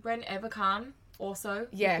 Ren Evercalm also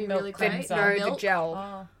would be milk really great. cleanser. No, Milk. the gel.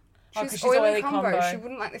 Oh, She's 'cause she's oily combo. She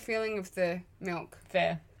wouldn't like the feeling of the milk.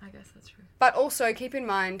 Fair. I guess that's true. But also keep in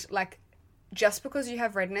mind, like, just because you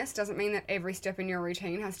have redness doesn't mean that every step in your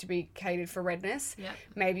routine has to be catered for redness. Yep.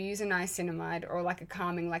 Maybe use a niacinamide or like a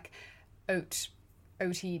calming, like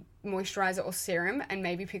oaty moisturizer or serum, and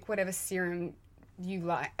maybe pick whatever serum you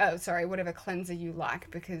like. Whatever cleanser you like,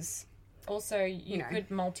 because Also, you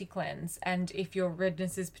could multi-cleanse, and if your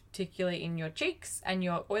redness is particularly in your cheeks and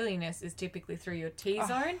your oiliness is typically through your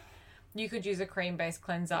T-zone, you could use a cream-based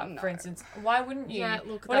cleanser, for instance. Why wouldn't you? Yeah,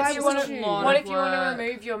 look, what if that's you just want a to? lot What of if you want to work.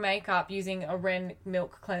 remove your makeup using a Ren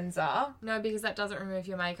milk cleanser? No, because that doesn't remove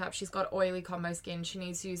your makeup. She's got oily combo skin. She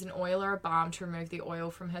needs to use an oil or a balm to remove the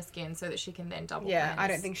oil from her skin so that she can then double yeah, cleanse. I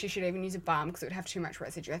don't think she should even use a balm because it would have too much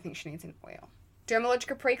residue. I think she needs an oil.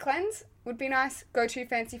 Dermalogica pre-cleanse would be nice. Go To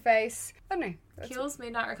Fancy Face. I don't know. Kiehl's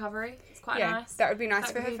Midnight Recovery. It's quite Yeah, nice. that would be nice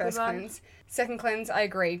That for would her be a good first one. cleanse. Second cleanse, I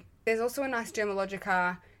agree. There's also a nice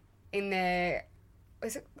Dermalogica in their,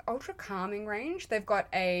 is it Ultra Calming range? They've got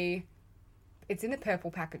it's in the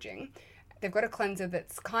purple packaging. They've got a cleanser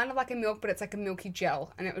that's kind of like a milk, but it's like a milky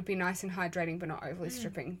gel, and it would be nice and hydrating but not overly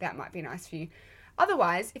stripping. That might be nice for you.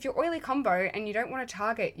 Otherwise, if you're oily combo and you don't want to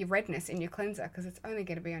target your redness in your cleanser because it's only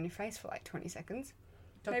going to be on your face for like 20 seconds,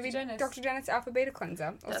 maybe Dennis. Dr. Dennis Alpha Beta cleanser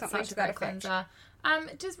or That's something such to a that great effect.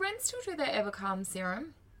 cleanser. Does Ren still do their Evercalm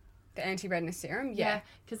serum? The anti-redness serum, Yeah,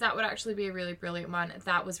 because that would actually be a really brilliant one.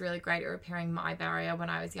 That was really great at repairing my barrier when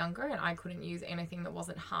I was younger and I couldn't use anything that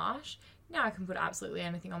wasn't harsh. Now I can put absolutely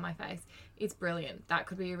anything on my face. It's brilliant. That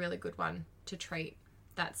could be a really good one to treat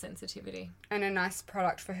that sensitivity. And a nice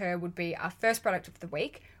product for her would be our first product of the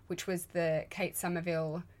week, which was the Kate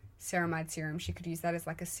Somerville ceramide serum. She could use that as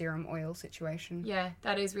like a serum oil situation. Yeah,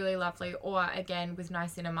 that is really lovely. Or again, with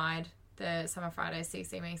niacinamide, the Summer Fridays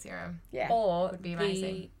CC Me serum. Yeah. Oh, Or would be the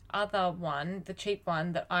amazing. other one, the cheap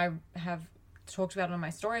one that I have talked about on my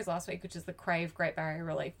stories last week, which is the Crave Great Barrier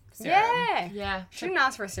Relief Serum. Yeah. Yeah. Shouldn't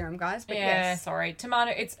ask for a serum, guys, but Yeah, yes. sorry.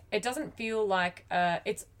 Tomato, it doesn't feel like,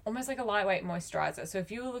 it's almost like a lightweight moisturizer. So if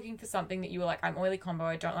you were looking for something that you were like, I'm oily combo,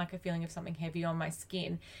 I don't like a feeling of something heavy on my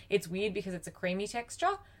skin, it's weird because it's a creamy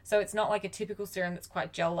texture. So it's not like a typical serum that's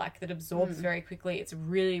quite gel-like that absorbs very quickly. It's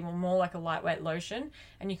really more like a lightweight lotion.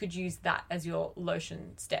 And you could use that as your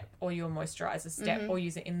lotion step or your moisturizer step or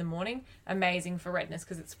use it in the morning. Amazing for redness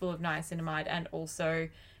because it's full of niacinamide and also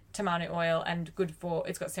tomato oil and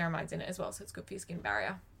it's got ceramides in it as well. So it's good for your skin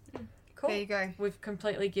barrier. Cool. There you go. We've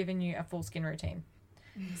completely given you a full skin routine.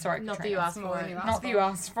 Sorry, Not that Katrina. you asked More for than it. you asked. Not that you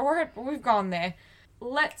asked for it, but we've gone there.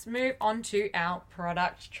 Let's move on to our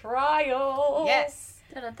product trial. Yes.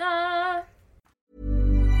 Da-da-da.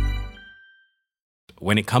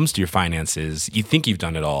 When it comes to your finances, you think you've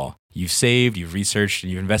done it all. You've saved, you've researched,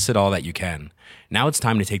 and you've invested all that you can. Now it's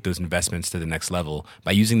time to take those investments to the next level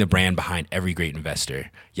by using the brand behind every great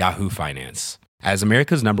investor, Yahoo Finance. As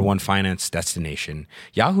America's #1 finance destination,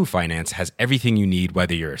 Yahoo Finance has everything you need,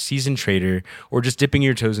 whether you're a seasoned trader or just dipping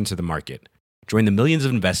your toes into the market. Join the millions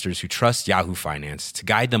of investors who trust Yahoo Finance to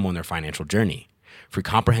guide them on their financial journey. For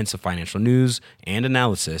comprehensive financial news and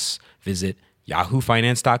analysis, visit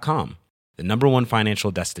yahoofinance.com, the #1 financial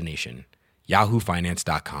destination,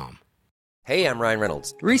 yahoofinance.com. Hey, I'm Ryan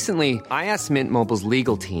Reynolds. Recently, I asked Mint Mobile's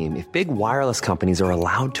legal team if big wireless companies are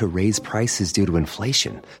allowed to raise prices due to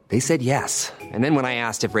inflation. They said yes. And then when I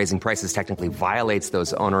asked if raising prices technically violates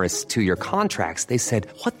those onerous 2-year contracts, they said,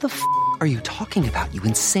 "What the f*** are you talking about, you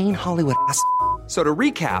insane Hollywood ass?" So to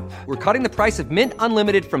recap, we're cutting the price of Mint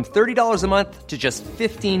Unlimited from $30 a month to just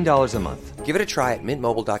 $15 a month. Give it a try at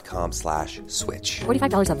mintmobile.com/switch.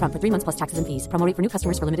 $45 up front for 3 months plus taxes and fees. Promo rate for new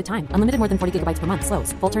customers for limited time. Unlimited more than 40 gigabytes per month.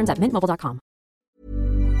 Slows full terms at mintmobile.com.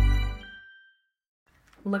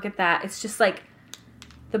 Look at that. It's just like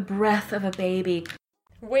the breath of a baby.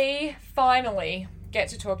 We finally get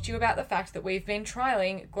to talk to you about the fact that we've been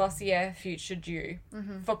trialing Glossier Future Dew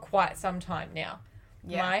for quite some time now.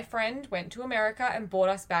 Yeah. My friend went to America and bought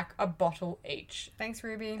us back a bottle each. Thanks,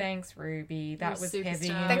 Ruby. Thanks, Ruby. That was superstar. heavy.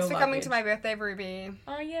 in Thanks your for coming to luggage. my birthday, Ruby.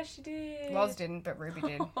 Oh, yeah, she did. Loz didn't, but Ruby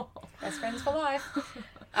did. Best friends for life.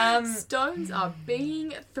 Stones are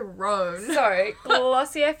being thrown. So,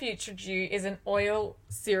 Glossier Future Dew is an oil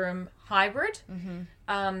serum hybrid.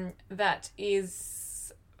 That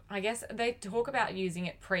is, I guess they talk about using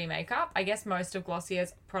it pre-makeup. I guess most of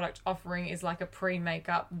Glossier's product offering is like a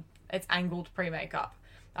pre-makeup. It's angled pre-makeup.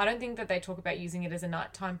 I don't think that they talk about using it as a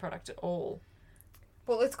nighttime product at all.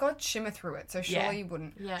 Well, it's got shimmer through it, so surely Yeah. you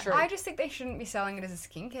wouldn't. Yeah. True. I just think they shouldn't be selling it as a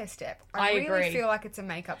skincare step. I really agree. feel like it's a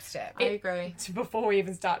makeup step. I agree. Before we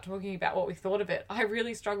even start talking about what we thought of it, I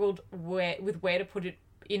really struggled where to put it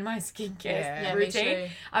in my skincare Yeah, me routine.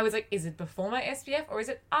 too. I was like, is it before my SPF or is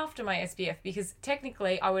it after my SPF? Because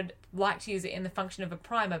technically I would like to use it in the function of a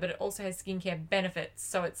primer, but it also has skincare benefits.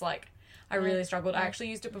 So it's like, I really struggled. I actually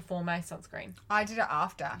used it before my sunscreen. I did it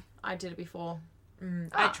after. I did it before.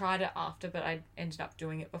 I tried it after, but I ended up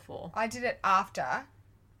doing it before. I did it after,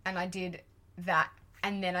 and I did that,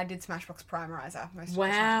 and then I did Smashbox Primerizer most of the time.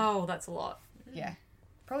 Wow, that's a lot. Yeah.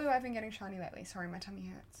 Probably why I've been getting shiny lately. Sorry, my tummy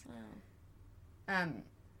hurts.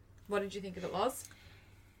 What did you think of it, Loz?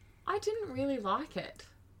 I didn't really like it.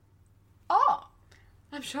 Oh!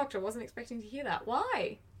 I'm shocked. I wasn't expecting to hear that.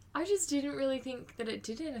 Why? I just didn't really think that it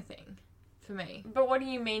did anything for me. But what do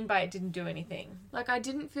you mean by it didn't do anything? Like, I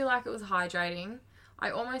didn't feel like it was hydrating. I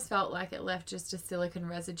almost felt like it left just a silicone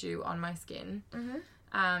residue on my skin.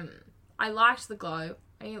 I liked the glow.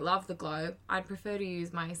 I love the glow. I'd prefer to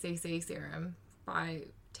use my CC serum by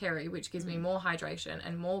Terry, which gives me more hydration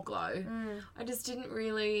and more glow. I just didn't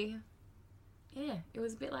really... Yeah, it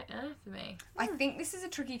was a bit like, for me. I think this is a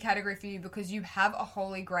tricky category for you because you have a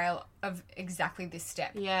holy grail of exactly this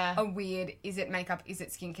step. Yeah. A weird, is it makeup, is it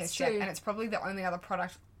skincare step? true. And it's probably the only other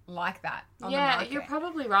product like that on the Yeah, market. you're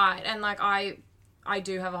probably right. And, like, I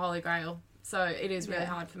do have a holy grail. So it is really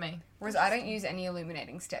hard for me. Whereas I don't use any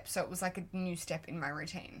illuminating steps, so it was like a new step in my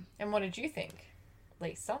routine. And what did you think,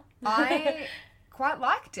 Lisa? I quite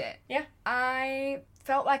liked it. Yeah. I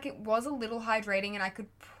felt like it was a little hydrating and I could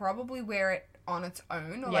probably wear it on its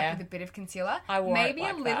own or Yeah. like with a bit of concealer. I wore it Maybe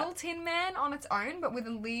like a little that. Tin Man on its own, but with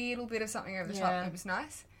a little bit of something over the Yeah. top. It was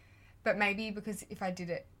nice. But maybe because if I did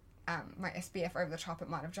it, my SPF over the top, it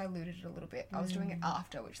might have diluted it a little bit. I was doing it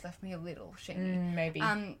after, which left me a little sheeny. Maybe.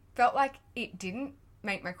 Felt like it didn't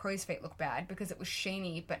make my crow's feet look bad because it was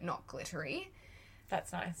sheeny but not glittery.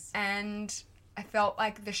 That's nice. And I felt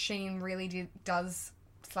like the sheen really did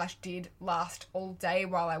last all day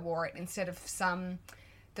while I wore it, instead of some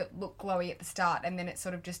that look glowy at the start and then it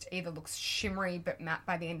sort of just either looks shimmery but matte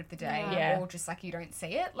by the end of the day, Yeah. or just like you don't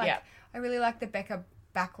see it. Like Yeah. I really like the Becca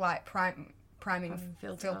Backlight priming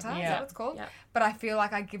filter. Is Yeah. that what it's called? Yeah. But I feel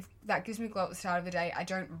like that gives me glow at the start of the day. I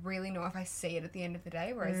don't really know if I see it at the end of the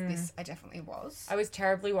day, whereas this I definitely was. I was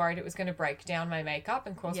terribly worried it was going to break down my makeup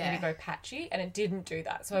and cause me Yeah. to go patchy, and it didn't do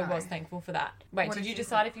that, so I No. was thankful for that. Wait, What did did you you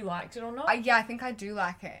decide if you liked it or not? Yeah, I think I do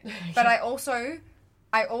like it. But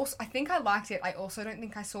I think I liked it. I also don't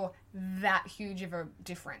think I saw that huge of a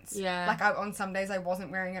difference. Yeah. Like on some days I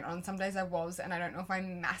wasn't wearing it, on some days I was, and I don't know if I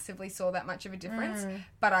massively saw that much of a difference.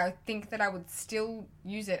 But I think that I would still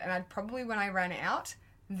use it, and I'd probably, when I ran out,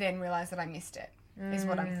 then realize that I missed it, is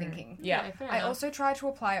what I'm thinking. Yeah. fair I enough. also tried to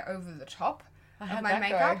apply it over the top of how'd my that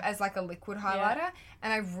makeup go? as like a liquid highlighter,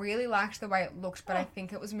 and I really liked the way it looked, but I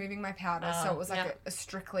think it was moving my powder, so it was like yeah. a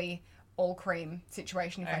strictly all cream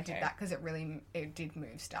situation if I did Okay. that, because it did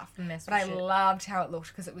move stuff. Mess But with I shit. loved how it looked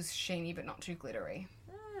because it was sheeny but not too glittery.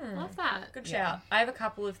 Love that. Good shout. I have a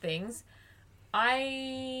couple of things.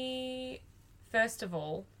 I, first of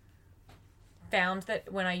all, found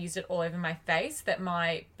that when I used it all over my face, that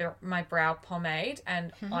my brow pomade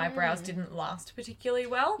and eyebrows didn't last particularly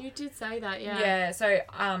well. You did say that, yeah. Yeah, so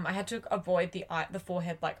I had to avoid the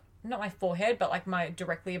forehead, like not my forehead, but like my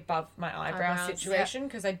directly above my eyebrow Eyebrows, situation,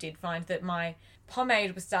 because I did find that my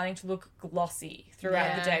pomade was starting to look glossy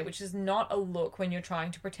throughout the Yeah. day, which is not a look when you're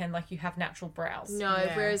trying to pretend like you have natural brows. No,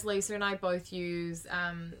 Yeah. whereas Lisa and I both use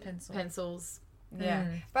pencils. Yeah.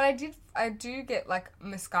 But I do get like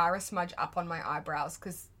mascara smudge up on my eyebrows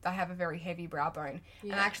because I have a very heavy brow bone.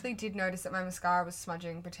 And I actually did notice that my mascara was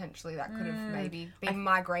smudging. Potentially that could have maybe been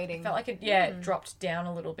migrating. Felt like it dropped down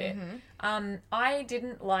a little bit. I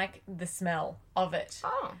didn't like the smell of it.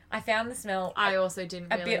 Oh. I found the smell I also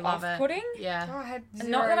didn't a really bit love off-putting. it. Yeah. Oh, I had zero...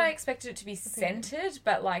 Not that I expected it to be scented,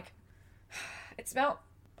 but like it smelled,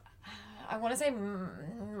 I want to say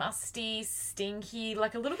musty, stinky,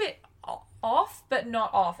 like a little bit off, but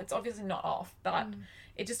not off. It's obviously not off, but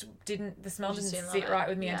it just didn't, the smell just didn't didn't sit like right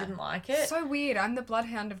with me. yeah. I didn't like it. So weird. I'm the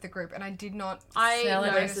bloodhound of the group, and I did not I smell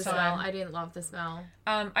it noticed most the of the smell. time. I didn't love the smell.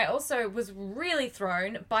 I also was really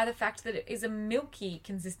thrown by the fact that it is a milky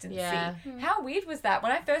consistency. Yeah. How weird was that?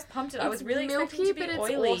 When I first pumped it, I was really expecting it to be but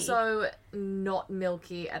oily. it's also not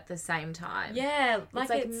milky at the same time. Yeah, It's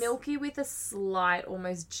like milky with a slight,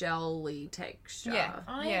 almost jelly texture. Yeah,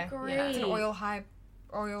 I agree. It's an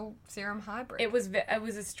oil serum hybrid. It was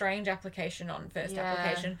a strange application on first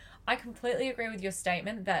application. I completely agree with your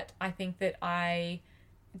statement that I think that I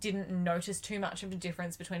didn't notice too much of a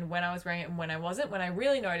difference between when I was wearing it and when I wasn't. When I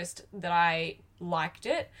really noticed that I liked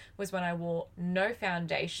it was when I wore no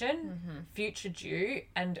foundation, Future Dew,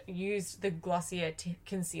 and used the Glossier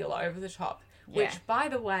concealer over the top, which, by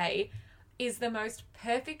the way, is the most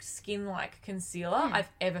perfect skin-like concealer I've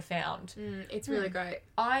ever found. It's really great.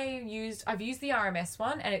 I've used the RMS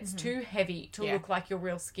one, and it's too heavy to look like your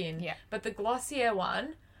real skin. Yeah. But the Glossier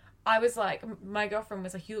one, I was like, my girlfriend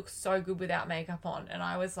was like, you look so good without makeup on. And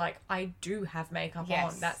I was like, I do have makeup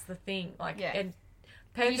on. That's the thing. Like, and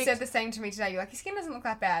perfect. You said the same to me today. You're like, your skin doesn't look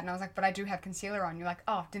that bad. And I was like, but I do have concealer on. You're like,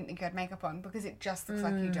 oh, didn't think you had makeup on, because it just looks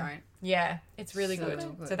like you don't. Yeah, it's really So good.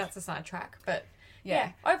 good. So that's a sidetrack. But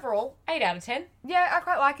Yeah. Overall, 8 out of 10. Yeah, I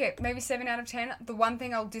quite like it. Maybe 7 out of 10. The one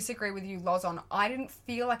thing I'll disagree with you, Loz, on, I didn't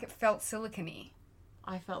feel like it felt silicone-y.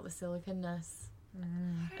 I felt the silicone-ness.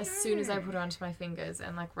 As soon as I put it onto my fingers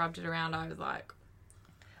and like rubbed it around, I was like,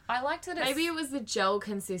 I liked that. Maybe it was the gel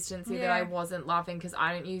consistency that I wasn't loving, because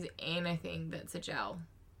I don't use anything that's a gel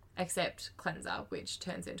except cleanser, which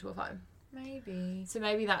turns into a foam. Maybe. So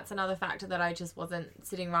maybe that's another factor that I just wasn't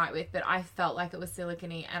sitting right with, but I felt like it was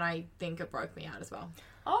silicone-y, and I think it broke me out as well.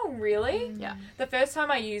 Oh, really? Yeah. The first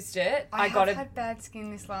time I used it, I got had bad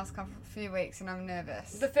skin this last few weeks, and I'm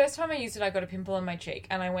nervous. The first time I used it, I got a pimple on my cheek,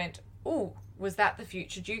 and I went, ooh, was that the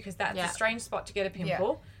Future Dew? Because that's a strange spot to get a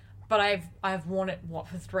pimple. But I've worn it,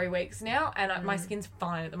 for 3 weeks now, and my skin's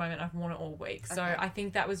fine at the moment. I've worn it all week. So I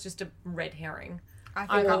think that was just a red herring.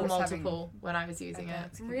 I got multiple when I was using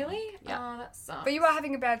it. Really? Yeah. Oh, that sucks. But you are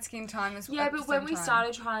having a bad skin time as well. Yeah, but when we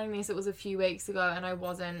started trying this, it was a few weeks ago, and I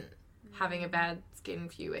wasn't having a bad skin a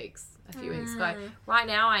few weeks ago. Right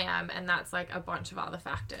now I am, and that's like a bunch of other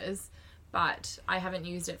factors. But I haven't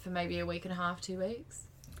used it for maybe a week and a half, 2 weeks.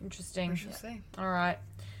 Interesting. We shall see. All right.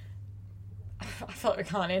 I thought we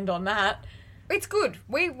can't end on that. It's good.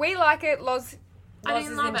 We like it. Loz is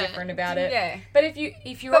indifferent about it. Yeah. But if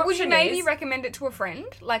your But option would you maybe is, recommend it to a friend?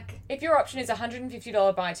 Like, if your option is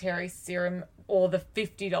 $150 By Terry serum or the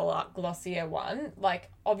 $50 Glossier one, like,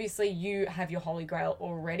 obviously you have your Holy Grail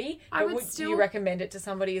already. But would you recommend it to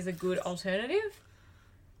somebody as a good alternative?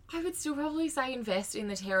 I would still probably say invest in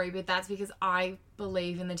the Terry, but that's because I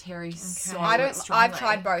believe in the Terry so I've strongly.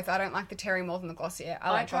 tried both. I don't like the Terry more than the Glossier.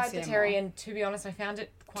 I tried Glossier the Terry, more. and to be honest, I found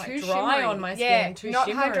it quite Too dry shimmery. on my skin. Too not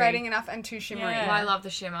shimmery. hydrating enough and too shimmery. Yeah. Well, I love the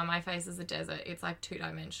shimmer. My face is a desert. It's like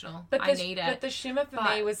 2-dimensional. But I need it. But the shimmer for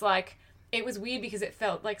me was like, it was weird because it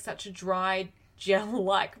felt like such a dry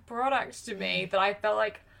gel-like product to me that I felt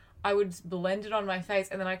like I would blend it on my face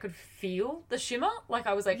and then I could feel the shimmer. Like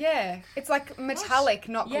I was like, yeah, it's like metallic,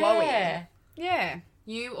 not glowy. Yeah. Yeah.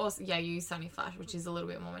 You also, use Sunny Flash, which is a little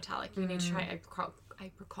bit more metallic. You need to try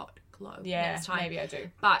Apricot Glow next time. Maybe I do.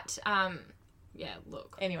 But,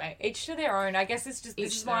 look. Anyway, each to their own. I guess it's just,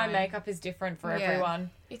 this is why makeup is different for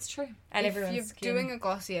everyone. It's true. And if everyone's you're skin. doing a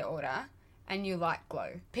Glossier order and you like Glow,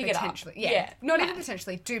 Pick it up. potentially. Yeah. Not even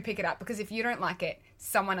potentially, do pick it up, because if you don't like it,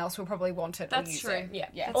 someone else will probably want it. That's or use true. It.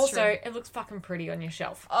 Yeah. That's Also, true. it looks fucking pretty on your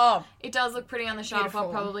shelf. Oh, It does look pretty on the shelf. Beautiful. I'll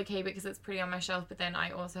probably keep it because it's pretty on my shelf, but then I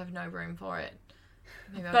also have no room for it.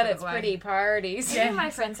 Maybe I'll But give it it's away. pretty priorities. Any of my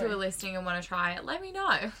friends who are listening and want to try it, let me know.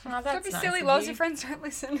 Oh, don't that's be nice silly, of Loz. you. Your friends don't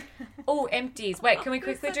listen. Oh, empties. Wait, can we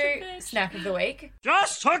quickly such a do bitch. snack of the week?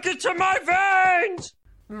 Just hook it to my veins!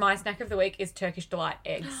 My snack of the week is Turkish Delight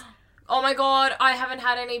eggs. Oh my god, I haven't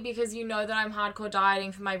had any because you know that I'm hardcore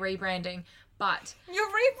dieting for my rebranding. But You're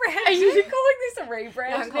rebranding. Are you calling this a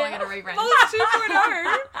rebrand? I'm calling now? it a rebrand. Loz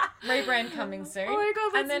 2.0. Rebrand coming soon. Oh my god,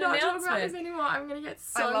 and let's then not talk about announcement. this anymore. I'm going to get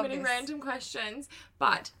I so love many this. random questions.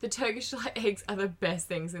 But the Turkish Delight eggs are the best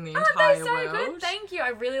things in the Aren't entire they so world. good? Thank you. I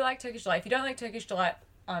really like Turkish Delight. If you don't like Turkish Delight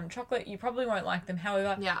chocolate, you probably won't like them.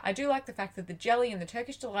 However, I do like the fact that the jelly in the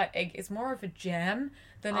Turkish Delight egg is more of a jam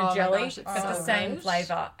than Oh a my jelly, gosh, it's but the so same good.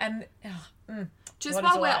 flavour. And Just what a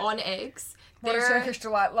while we're delight. on eggs, What a there- Turkish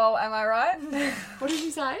delight, lol, am I right? What did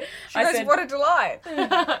you say? She goes, what a delight.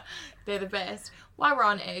 They're the best. While we're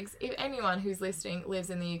on eggs, if anyone who's listening lives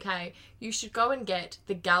in the UK, you should go and get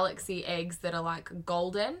the Galaxy eggs that are like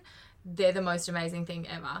golden. They're the most amazing thing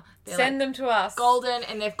ever. They're Send them to us. Golden,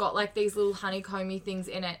 and they've got like these little honeycomby things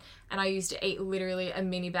in it. And I used to eat literally a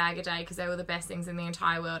mini bag a day because they were the best things in the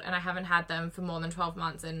entire world. And I haven't had them for more than 12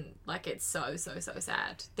 months. And like, it's so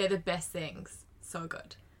sad. They're the best things. So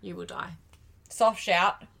good. You will die. Soft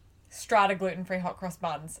shout. Strata gluten-free hot cross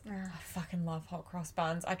buns. I fucking love hot cross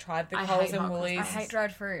buns. I tried the Coles and Woolies. I hate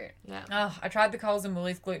dried fruit. Yeah. Oh, I tried the Coles and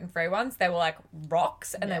Woolies gluten-free ones. They were like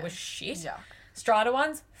rocks and they were shit. Yeah. Strata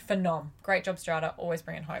ones, phenom. Great job, Strata. Always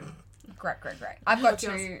bring it home. Great. I've got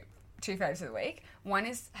two favourites of the week. One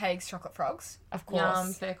is Haig's chocolate frogs. Of course.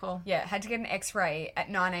 Yum, fair call. Yeah, had to get an X-ray at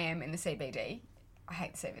 9 a.m. in the CBD. I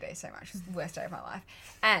hate the CBD so much. It's the worst day of my life.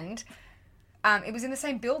 And it was in the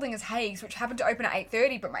same building as Haig's, which happened to open at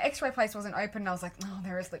 8:30, but my X-ray place wasn't open, and I was like, oh,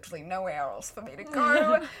 there is literally nowhere else for me to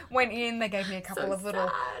go. Went in, they gave me a couple of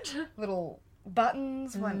little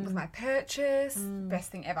buttons, one with my purchase.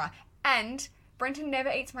 Best thing ever. And Brenton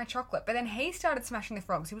never eats my chocolate, but then he started smashing the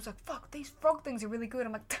frogs. He was like, fuck, these frog things are really good.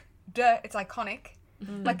 I'm like, duh, it's iconic.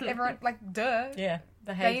 Like, everyone, like, duh. Yeah,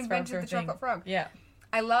 the They invented the chocolate frog. Yeah.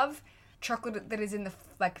 I love chocolate that is in the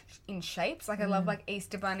in shapes. Like I love like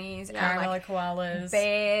Easter bunnies, caramel and, like, koalas,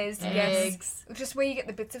 bears, eggs. Yes, just where you get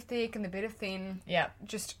the bits of thick and the bit of thin. Yeah,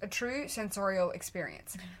 just a true sensorial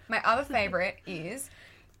experience. My other favorite is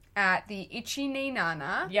the Itchy Ni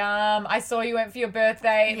Nana. Yum! I saw you went for your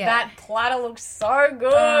birthday. Yeah. That platter looks so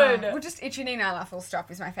good. Well, just Itchy Ni Nana full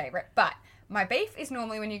stop is my favorite, but. My beef is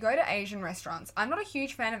normally when you go to Asian restaurants. I'm not a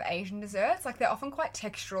huge fan of Asian desserts. Like, they're often quite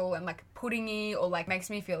textural and, like, puddingy or, like, makes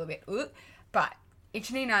me feel a bit, But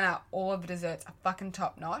Itchy Ni Nana, all of the desserts are fucking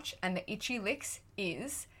top-notch. And the Itchy Licks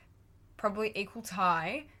is probably equal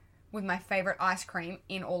tie with my favourite ice cream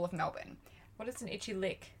in all of Melbourne. What is an Itchy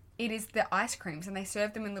Lick? It is the ice creams, and they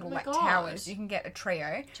serve them in little, God. towers. You can get a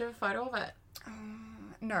trio. Do you have a photo of it?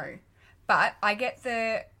 No. But I get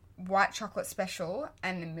the white chocolate special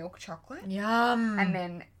and the milk chocolate. Yum. And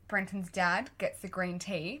then Brenton's dad gets the green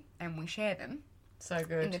tea and we share them. So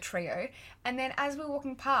good. In the trio. And then as we're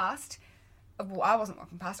walking past, well, I wasn't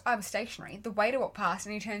walking past, I was stationary. The waiter walked past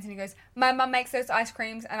and he turns and he goes, my mum makes those ice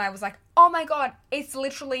creams. And I was like, oh my God, it's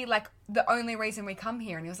literally like the only reason we come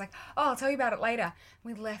here. And he was like, oh, I'll tell you about it later.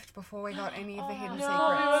 We left before we got any of the hidden secrets. We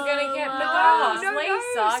were going to get No,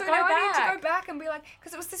 Lisa, so go now back. I need to go back and be like,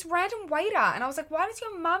 because it was this random waiter. And I was like, why does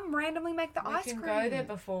your mum randomly make the ice cream? We can go there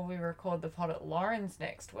before we record the pod at Lauren's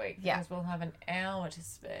next week. Yeah. Because we'll have an hour to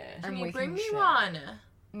spare. Can you bring me one?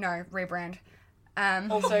 No, rebrand.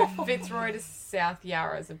 Also, Fitzroy to South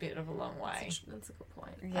Yarra is a bit of a long way. That's a good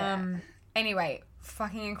point. Yeah. Anyway,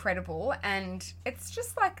 fucking incredible. And it's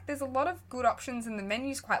just like there's a lot of good options and the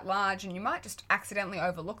menu's quite large and you might just accidentally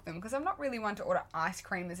overlook them because I'm not really one to order ice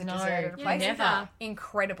cream as a dessert at a place. Never.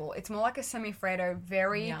 Incredible. It's more like a semi-freddo,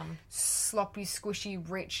 very sloppy, squishy,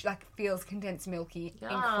 rich, like feels condensed milky.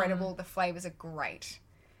 Yum. Incredible. The flavours are great.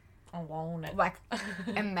 I want it. Like,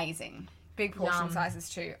 amazing. Big portion sizes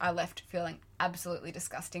too. I left feeling absolutely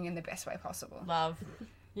disgusting in the best way possible. Love.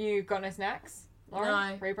 You got no snacks, Lauren?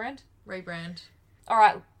 No. Rebrand. All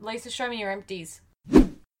right, Lisa, show me your empties.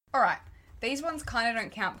 All right. These ones kind of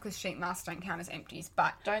don't count because sheet masks don't count as empties,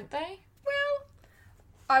 but... Don't they? Well,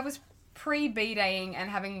 I was pre-B-daying and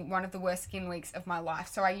having one of the worst skin weeks of my life,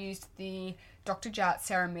 so I used the Dr. Jart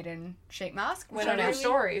Ceramidin sheet mask. Went on our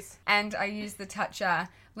stories. And I used the Tatcha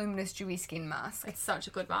Luminous Dewy Skin Mask. It's such a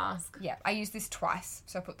good mask. Yeah, I used this twice,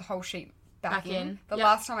 so I put the whole sheet back in. The Yep.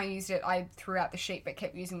 last time I used it, I threw out the sheet but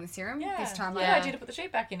kept using the serum. Yeah. This time Good idea to put the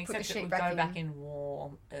sheet back in, except it would go back in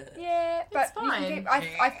warm. Yeah, but you can keep,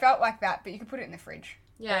 I felt like that, but you could put it in the fridge.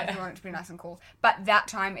 Yeah. If you want it to be nice and cool. But that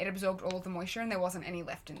time, it absorbed all of the moisture and there wasn't any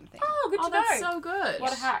left in the thing. Oh, good to know. That's so good.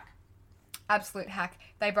 What a hack. Absolute hack.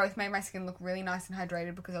 They both made my skin look really nice and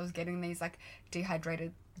hydrated because I was getting these like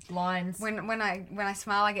dehydrated lines. When I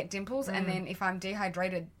smile, I get dimples, and then if I'm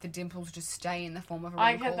dehydrated, the dimples just stay in the form of a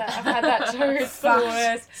I've wrinkle. had that too. It's the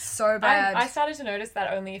worst. So bad. I started to notice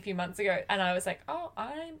that only a few months ago, and I was like, "Oh,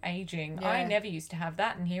 I'm aging. Yeah. I never used to have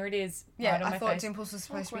that, and here it is." Yeah, right on I my thought face. dimples was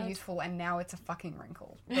supposed to be useful, and now it's a fucking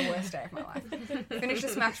wrinkle. The worst day of my life. Finished a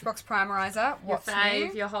Smashbox Primerizer. What's your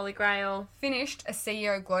fave, new? your holy grail. Finished a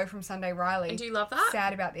CEO Glow from Sunday Riley. And do you love that?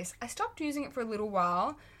 Sad about this. I stopped using it for a little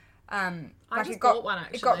while. I Like just it got, bought one,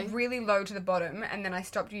 actually. It got really low to the bottom, and then I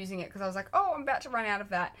stopped using it because I was like, oh, I'm about to run out of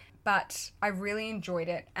that. But I really enjoyed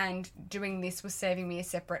it, and doing this was saving me a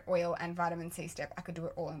separate oil and vitamin C step. I could do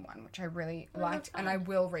it all in one, which I really liked, and I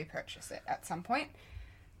will repurchase it at some point.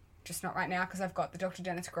 Just not right now because I've got the Dr.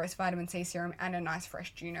 Dennis Gross vitamin C serum and a nice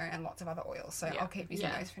fresh Juno and lots of other oils, so I'll keep using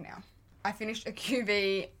those for now. I finished a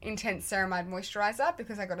QV Intense Ceramide Moisturiser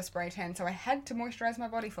because I got a spray tan, so I had to moisturise my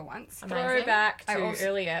body for once. Throwback to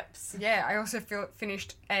early eps. Yeah, I also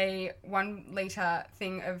finished a 1 litre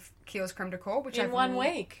thing of Kiehl's Creme de Corps, which in 1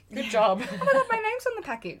 week. Good job. Oh my god, my name's on the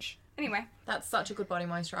package. Anyway. That's such a good body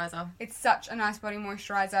moisturiser. It's such a nice body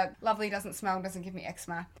moisturiser. Lovely, doesn't smell, doesn't give me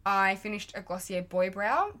eczema. I finished a Glossier Boy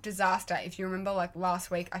Brow. Disaster. If you remember, like last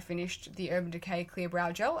week, I finished the Urban Decay Clear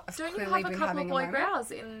Brow Gel. I've Don't you clearly have a been couple having of boy moment.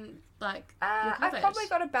 brows in, like, your I've cupboard? probably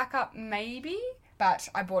got a backup, maybe, but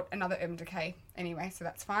I bought another Urban Decay anyway, so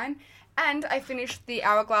that's fine. And I finished the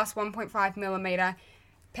Hourglass 1.5mm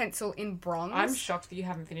pencil in bronze. I'm shocked that you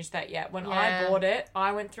haven't finished that yet. When Yeah. I bought it,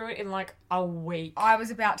 I went through it in like a week. I was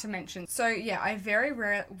about to mention. So, yeah, I very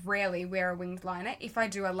rarely wear a winged liner. If I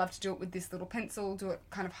do, I love to do it with this little pencil, do it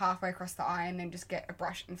kind of halfway across the eye, and then just get a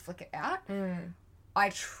brush and flick it out. I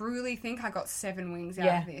truly think I got 7 wings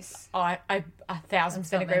out of this. I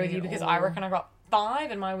 1,000% agree with you because I all. reckon I got 5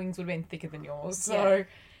 and my wings would have been thicker than yours. So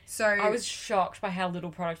So I was shocked by how little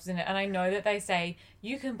product was in it. And I know that they say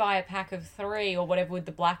you can buy a pack of 3 or whatever with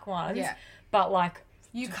the black ones. Yeah. But like,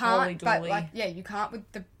 you totally can't, but dooly. like, yeah, you can't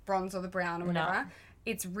with the bronze or the brown or whatever.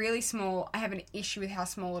 It's really small. I have an issue with how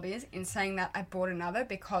small it is. In saying that, I bought another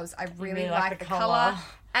because I really like the colour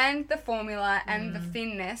and the formula and the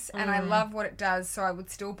thinness, and I love what it does, so I would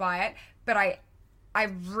still buy it. But I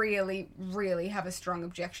really, really have a strong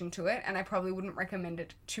objection to it, and I probably wouldn't recommend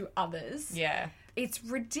it to others. yeah. It's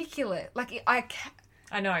ridiculous. Like, I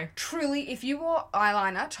know. truly, if you wore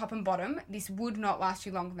eyeliner, top and bottom, this would not last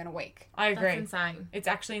you longer than a week. I agree. That's insane. It's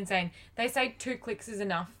actually insane. They say 2 clicks is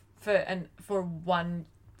enough for 1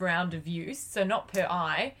 round of use, so not per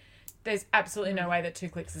eye. There's absolutely no way that 2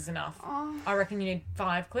 clicks is enough. I reckon you need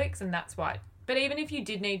 5 clicks, and that's why. But even if you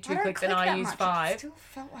did need 2 clicks and I used 5, It still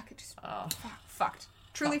felt like it just fucked.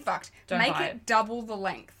 Truly fucked. Don't Make buy it it. double the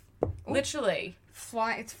length. literally.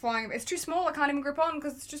 It's flying. It's too small. I can't even grip on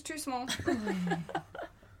because it's just too small.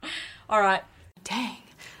 All right. Dang,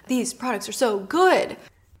 these products are so good.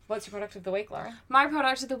 What's your product of the week, Laura? My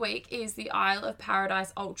product of the week is the Isle of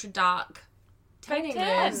Paradise Ultra Dark Tanning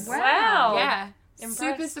Mousse. Wow. Yeah. Impressed.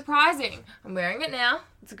 Super surprising. I'm wearing it now.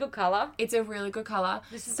 It's a good colour. It's a really good colour.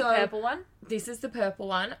 This is the purple one? This is the purple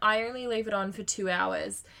one. I only leave it on for 2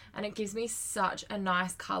 hours and it gives me such a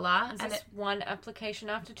nice colour. Is and this one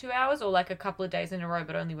application after 2 hours or like a couple of days in a row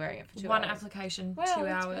but only wearing it for 2 hours? One application, Wow, 2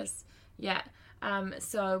 that's hours. Yeah.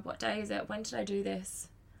 So what day is it? When did I do this?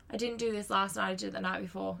 I didn't do this last night. I did it the night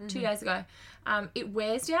before, 2 days ago. It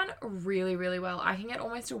wears down really, really well. I can get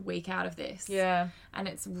almost a week out of this. Yeah. And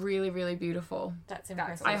it's really, really beautiful. That's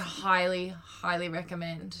impressive. I highly, highly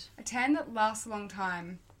recommend. A tan that lasts a long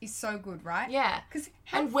time is so good, right? Yeah.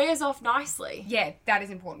 And wears off nicely. Yeah, that is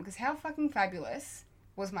important because how fucking fabulous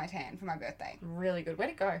was my tan for my birthday? Really good.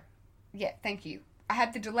 Where'd it go? Yeah, thank you. I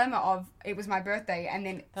had the dilemma of it was my birthday and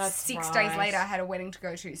then That's 6 right. days later I had a wedding to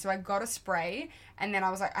go to. So I got a spray and then I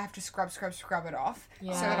was like, I have to scrub it off so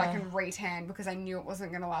that I can re-tan because I knew it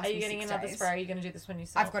wasn't going to last Are me you getting 6 another days. spray? Are you going to do this one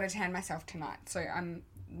yourself? I've got to tan myself tonight. So I'm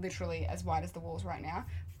literally as white as the walls right now.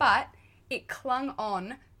 But it clung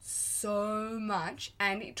on so much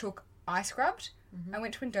and it took, I scrubbed. I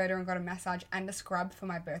went to Endota and got a massage and a scrub for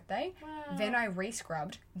my birthday. Wow. Then I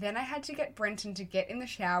re-scrubbed. Then I had to get Brenton to get in the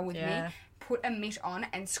shower with me, put a mitt on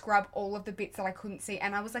and scrub all of the bits that I couldn't see.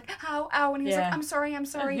 And I was like, ow, ow. And he was like, I'm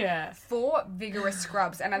sorry. Yeah. 4 vigorous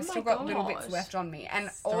scrubs. And I've Oh still my got little bits gosh. left on me. And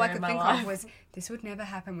all Story I of could my think life. of was, this would never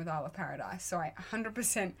happen with Isle of Paradise. So I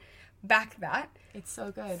 100% back that. It's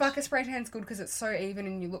so good. Fuck, a spray tan's good because it's so even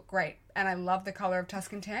and you look great. And I love the colour of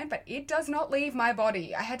Tuscan tan, but it does not leave my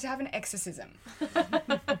body. I had to have an exorcism.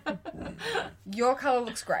 Your colour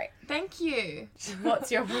looks great. Thank you.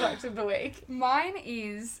 What's your product of the week? Mine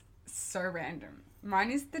is so random.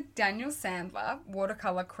 Mine is the Daniel Sandler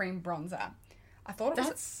Watercolour Cream Bronzer. I thought it was...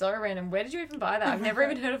 That's so random. Where did you even buy that? I've never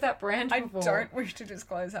even heard of that brand before. I don't wish to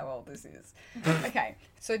disclose how old this is. Okay,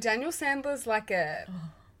 so Daniel Sandler's like a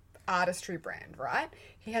artistry brand, right?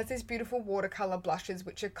 He has these beautiful watercolour blushes,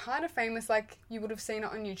 which are kind of famous, like you would have seen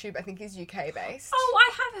it on YouTube. I think he's UK based. Oh,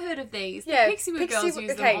 I have heard of these. Yeah, The Pixie Woo girls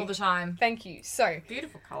use them all the time. Thank you. So,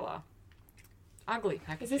 Beautiful colour. Ugly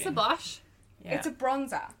packaging. Is this a blush? Yeah. it's a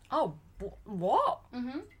bronzer. Oh, what?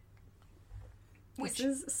 This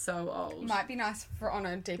is so old. Might be nice for on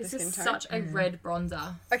a deeper This skin is tone. such a red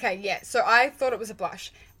bronzer. Okay, yeah. So I thought it was a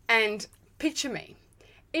blush. And picture me.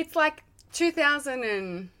 It's like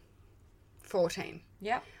 2014.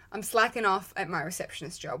 Yep. I'm slacking off at my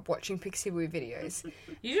receptionist job watching Pixie Woo videos.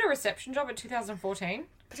 You did a reception job in 2014?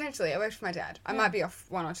 Potentially, I worked for my dad. I might be off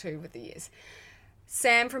 1 or 2 with the years.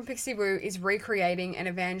 Sam from Pixie Woo is recreating an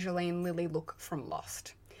Evangeline Lilly look from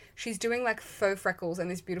Lost. she's doing like faux freckles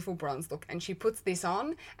and this beautiful bronze look, and she puts this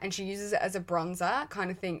on and she uses it as a bronzer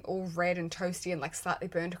kind of thing, all red and toasty and like slightly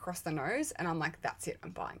burnt across the nose, and I'm like, that's it,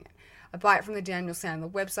 I'm buying it. I buy it from the Daniel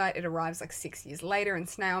Sandler website. It arrives like 6 years later in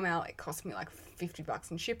snail mail. It cost me like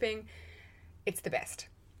 $50 in shipping. It's the best.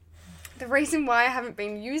 The reason why I haven't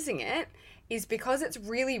been using it is because it's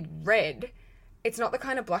really red. It's not the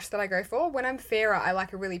kind of blush that I go for. When I'm fairer, I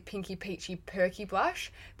like a really pinky, peachy, perky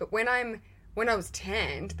blush. But when I was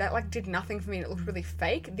tanned, that like did nothing for me and it looked really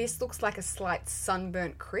fake. This looks like a slight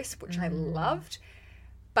sunburnt crisp, which I loved.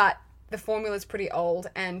 But the formula's pretty old,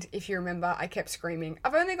 and if you remember, I kept screaming,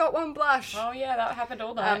 I've only got one blush. Oh yeah, that happened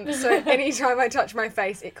all night. So anytime I touch my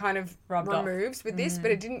face, it kind of removes with this,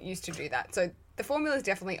 but it didn't used to do that. So the formula's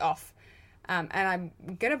definitely off. And I'm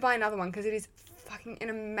going to buy another one because it is fucking an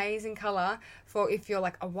amazing colour for if you're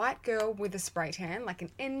like a white girl with a spray tan, like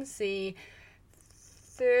an NC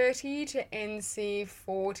 30 to NC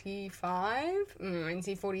 45,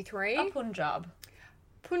 NC 43. A Punjab.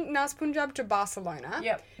 Nice Punjab to Barcelona.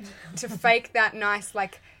 Yep. To fake that nice,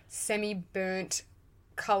 like, semi-burnt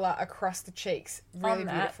colour across the cheeks. Really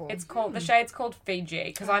beautiful. It's called, the shade's called Fiji,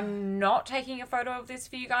 because I'm not taking a photo of this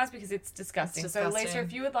for you guys because it's disgusting. So, Lisa,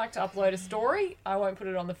 if you would like to upload a story, I won't put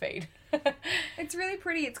it on the feed. It's really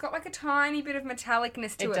pretty. It's got like a tiny bit of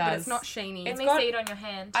metallicness to it, but it's not sheeny. Let me see it on your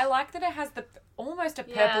hand. I like that it has almost a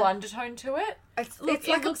purple undertone to it. It's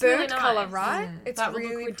like a burnt really nice. colour, right? It's that would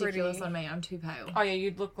really look ridiculous pretty. on me. I'm too pale. Oh yeah,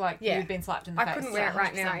 you'd look like you'd been slapped in the face. I couldn't wear it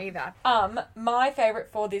right now either. My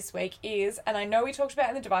favourite for this week is, and I know we talked about it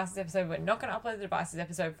in the devices episode, we're not going to upload the devices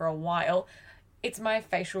episode for a while. It's my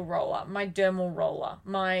facial roller, my dermal roller,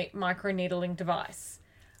 my microneedling device.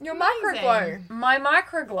 Your Microglow. My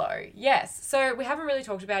Microglow, yes. So we haven't really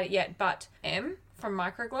talked about it yet, but Em from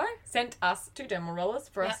Microglow sent us 2 dermal rollers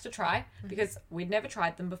for us to try because we'd never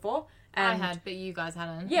tried them before. And I had, but you guys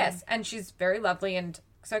hadn't. Yes, and she's very lovely and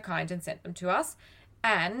so kind and sent them to us.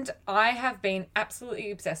 And I have been absolutely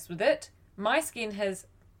obsessed with it. My skin has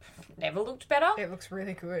never looked better. It looks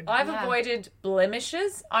really good. I've avoided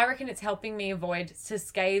blemishes. I reckon it's helping me avoid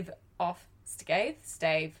scathe.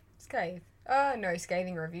 No,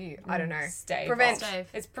 scathing review. I don't know. Prevent.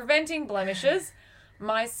 It's preventing blemishes.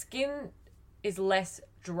 My skin is less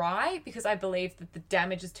dry because I believe that the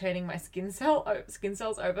damage is turning my skin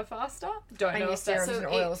cells over faster. And your serums and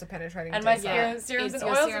oils are penetrating and deeper. my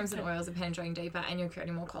serums and oils are penetrating deeper, and you're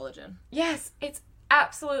creating more collagen. Yes, it's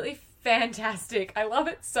absolutely fantastic. I love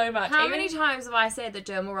it so much. How many times have I said that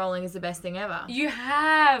dermal rolling is the best thing ever? You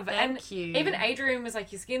have. Thank you. Even Adrian was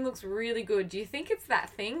like, your skin looks really good. Do you think it's that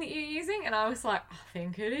thing that you're using? And I was like, I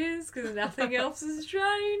think it is because nothing else has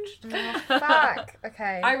changed. Oh, fuck.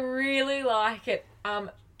 Okay. I really like it.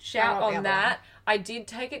 Shout on that. I did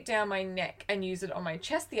take it down my neck and use it on my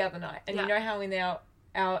chest the other night. And you know how in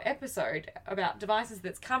our episode about devices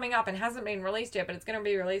that's coming up and hasn't been released yet, but it's going to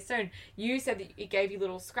be released soon, you said that it gave you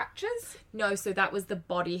little scratches? No, so that was the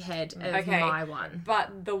body head of my one.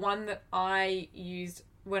 But the one that I used,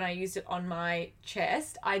 when I used it on my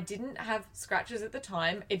chest, I didn't have scratches at the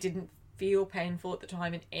time. It didn't feel painful at the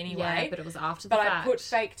time in any way. But it was after the fact. But I put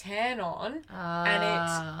fake tan on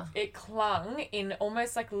and it clung in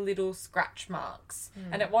almost like little scratch marks.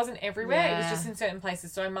 And it wasn't everywhere. It was just in certain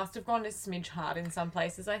places. So I must have gone a smidge hard in some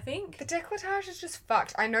places, I think. The décolletage is just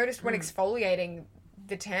fucked. I noticed when exfoliating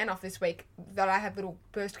the tan off this week that I had little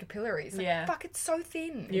burst capillaries. Like, fuck, it's so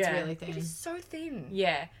thin. It's really thin. It is so thin.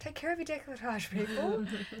 Yeah. Take care of your décolletage, people.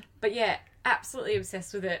 But yeah, absolutely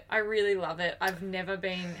obsessed with it. I really love it. I've never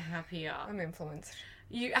been happier. I'm influenced.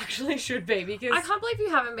 You actually should be, because I can't believe you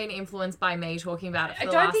haven't been influenced by me talking about it for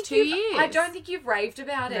the last 2 years. I don't think you've raved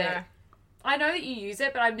about it. I know that you use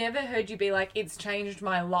it, but I've never heard you be like, it's changed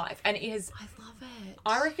my life. And it is... I love it.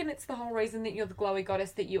 I reckon it's the whole reason that you're the glowy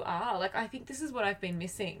goddess that you are. Like, I think this is what I've been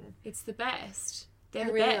missing. It's the best. They're I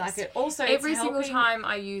the really best. like it. Also, every single time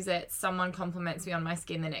I use it, someone compliments me on my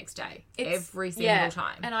skin the next day. Every single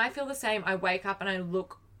time. And I feel the same. I wake up and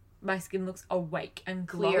my skin looks awake and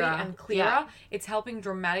glowy Clearer. and clearer. Yeah. It's helping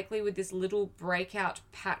dramatically with this little breakout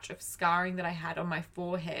patch of scarring that I had on my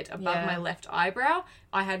forehead above my left eyebrow.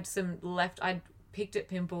 I had I'd picked at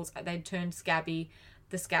pimples. They'd turned scabby.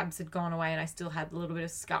 The scabs had gone away and I still had a little bit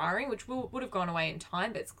of scarring, which would have gone away in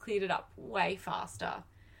time, but it's cleared it up way faster.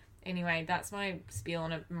 Anyway, that's my spiel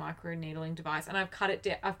on a micro needling device, and I've cut it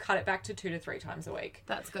back to 2 to 3 times a week.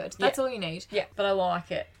 That's good. That's all you need. Yeah, but I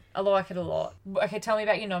like it. I like it a lot. Okay, tell me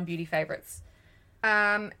about your non-beauty favourites.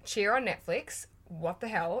 Cheer on Netflix. What the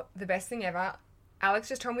hell? The best thing ever. Alex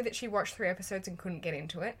just told me that she watched 3 episodes and couldn't get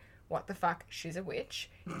into it. What the fuck? She's a witch.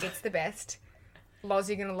 It's the best. Loz,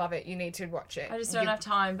 you're gonna love it. You need to watch it. I just don't have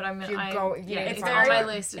time, but it's It's on my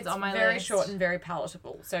list. It's on my very list. short and very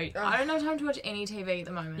palatable. So I don't have time to watch any TV at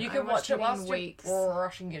the moment. you I can watch it whilst weeks. you're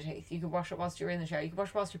brushing your teeth. You can watch it whilst you're in the shower. You can watch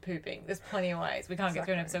it whilst you're pooping. There's plenty of ways. We can't get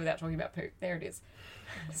through an episode without talking about poop. There it is.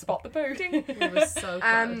 Spot the poo. It was so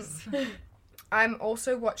close. I'm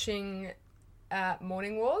also watching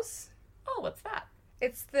Morning Wars. Oh, what's that?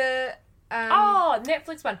 It's the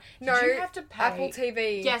Netflix one. Did you have to pay? Apple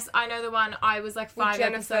TV. Yes, I know the one. I was like 5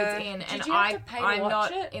 Jennifer. episodes in, and I'm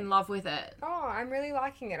not in love with it. Oh, I'm really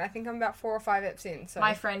liking it. I think I'm about 4 or 5 eps in. So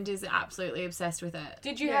My friend is absolutely obsessed with it.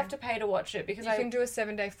 Did you have to pay to watch it? Because you can do a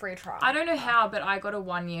 7-day free trial. I don't know how, but I got a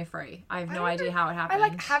 1 year free. I have no idea how it happened.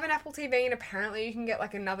 I have an Apple TV, and apparently you can get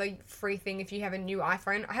like another free thing if you have a new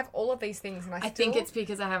iPhone. I have all of these things, and I think it's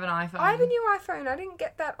because I have an iPhone. I have a new iPhone. I didn't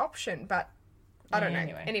get that option, but I don't know.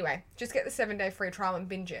 Anyway. Anyway, just get the 7-day free trial and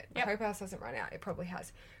binge it. I hope ours hasn't run out. It probably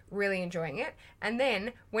has. Really enjoying it. And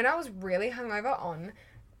then when I was really hungover on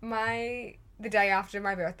the day after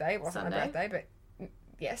my birthday, it wasn't my birthday, but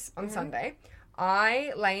yes, on Sunday,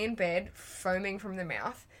 I lay in bed foaming from the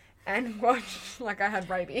mouth and watched like I had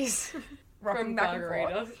rabies. Rocking back and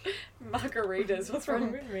forth. Margaritas. What's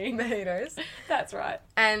wrong with me? Mojitos. That's right.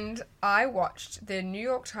 And I watched the New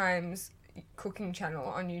York Times cooking channel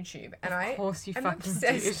on YouTube, and I'm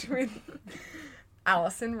obsessed with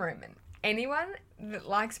Alison Roman. Anyone that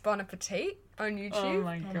likes Bon Appetit on YouTube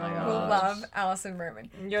will love Alison Roman.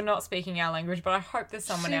 You're not speaking our language, but I hope there's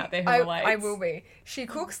someone out there who relates. I will be. She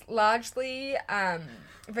cooks largely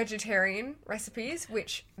vegetarian recipes,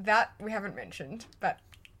 which that we haven't mentioned, but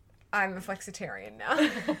I'm a flexitarian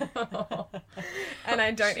now. And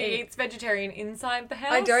I don't She eats vegetarian inside the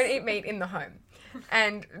house? I don't eat meat in the home.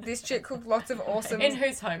 And this chick cooked lots of awesome... In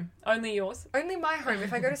whose home? Only yours? Only my home.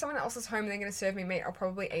 If I go to someone else's home and they're going to serve me meat, I'll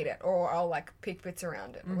probably eat it. Or I'll, like, pick bits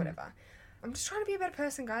around it or whatever. I'm just trying to be a better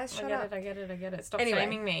person, guys. Shut up. I get it. Stop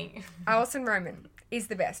shaming me. Alison Roman is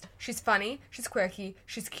the best. She's funny. She's quirky.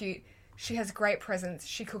 She's cute. She has great presence.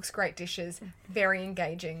 She cooks great dishes. Very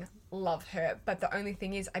engaging. Love her. But the only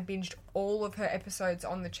thing is, I binged all of her episodes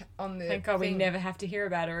on the Thank God we never have to hear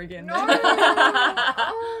about her again. No!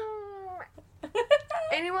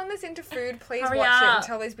 Anyone that's into food, please watch it and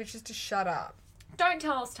tell these bitches to shut up. Don't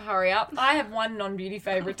tell us to hurry up. I have one non-beauty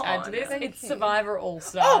favourite to add to this. It's Survivor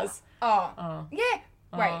All-Stars. Yeah.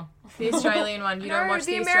 Wait. The Australian one. You don't watch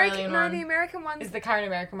the Australian one. No, the American one. Is the current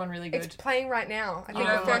American one really good? It's playing right now. I think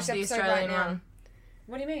don't the first watch the episode Australian right now. one.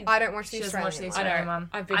 What do you mean? I don't watch the She doesn't Australian watch the Australian one.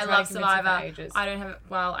 I've been I trying love to convince her for Survivor. ages. I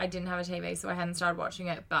didn't have a TV, so I hadn't started watching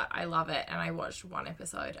it, but I love it, and I watched 1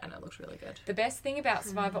 episode, and it looked really good. The best thing about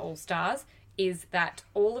Survivor All-Stars is that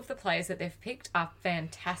all of the players that they've picked are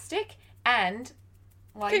fantastic, and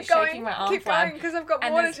keep going, because I've got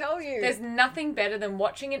more to tell you. There's nothing better than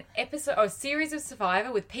watching an episode or a series of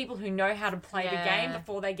Survivor with people who know how to play the game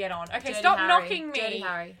before they get on. Okay, stop knocking me. Dirty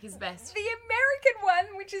Harry, he's best. The American one,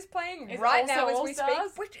 which is playing Is right also now as we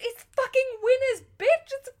All-Stars? speak, which is fucking winners,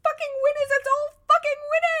 bitch. It's fucking winners. It's all fucking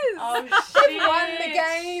winners. Oh, They've won the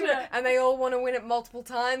game, and they all want to win it multiple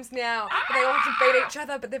times now. But they all have to beat each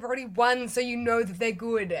other, but they've already won, so you know that they're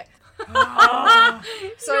good.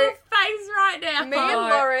 So your face right now. Me and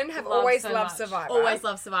Lauren have always so loved much. Survivor. Always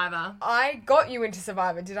loved Survivor. I got you into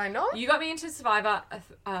Survivor, did I not? You got me into Survivor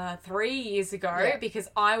 3 years ago because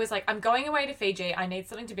I was like, I'm going away to Fiji. I need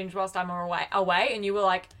something to binge whilst I'm away. And you were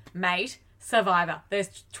like, mate, Survivor.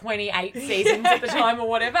 There's 28 seasons at the time or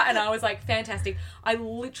whatever. And I was like, fantastic. I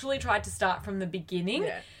literally tried to start from the beginning.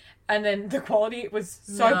 Yeah. And then the quality was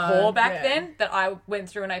so poor back then that I went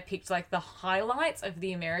through and I picked like the highlights of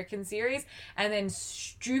the American series. And then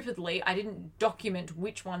stupidly, I didn't document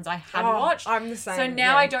which ones I had watched. I'm the same. So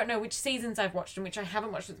now I don't know which seasons I've watched and which I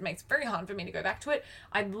haven't watched. It makes it very hard for me to go back to it.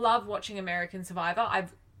 I love watching American Survivor.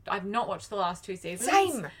 I've not watched the last 2 seasons.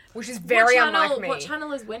 Same, which is very unlike me. What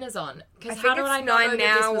channel is Winners on? Because how do I know 9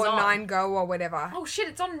 Now or 9 Go or whatever? Oh shit!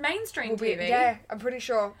 It's on mainstream TV. Yeah, I'm pretty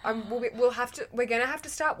sure. We're gonna have to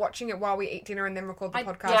start watching it while we eat dinner and then record the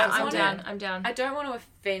podcast. Yeah, or I'm something. down. I don't want to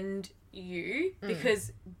offend you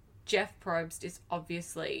because Jeff Probst is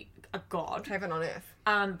obviously a god. Heaven on earth.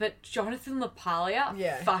 But Jonathan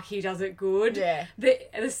LaPaglia, fuck, he does it good. Yeah.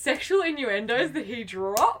 The sexual innuendos that he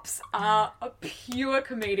drops are a pure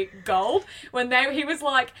comedic gold. When he was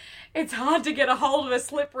like, it's hard to get a hold of a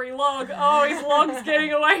slippery log. Oh, his log's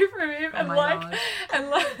getting away from him. And we're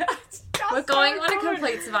going on a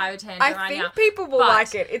complete Survivor tangent right now. I think people will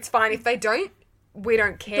like it. It's fine. If they don't, we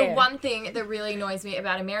don't care. The one thing that really annoys me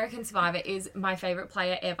about American Survivor is my favourite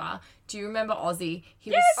player ever. Do you remember Ozzy? He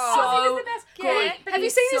was so Ozzy was the best. good. Yeah. Have you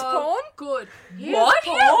seen his porn? Good. What?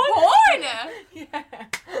 He has porn? Yeah.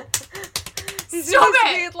 She's Stop doing this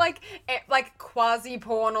it! weird, like quasi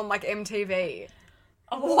porn on like MTV.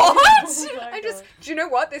 What? Do you know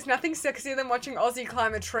what? There's nothing sexier than watching Ozzy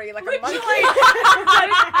climb a tree like a Literally, monkey. that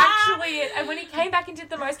is actually it. And when he came back and did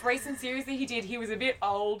the most recent series that he did, he was a bit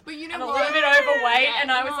old, But you know and a what? little bit overweight, Yeah,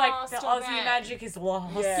 and I was no, like, the stop Aussie it. magic is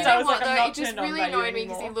lost. Yeah. You So I know was what, like, I'm though? not It just turned on really by you annoyed me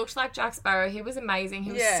because he anymore. looked like Jack Sparrow. He was amazing.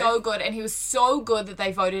 He was Yeah. so good, and he was so good that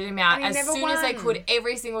they voted him out And he as never soon as they won. could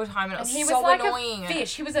every single time, and it was He was so like annoying. a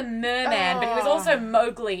fish. He was a merman, but he was also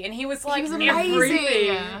Mowgli, and he was like He was amazing.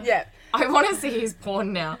 everything. Yeah. I want to see his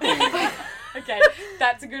porn now. Okay,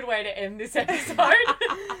 that's a good way to end this episode.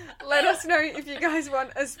 Let us know if you guys want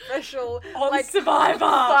a special On Survivor.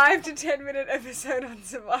 5 to 10 minute episode on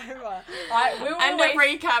Survivor. We will And a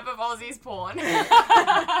release- recap of Aussie's porn. We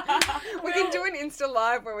can do an Insta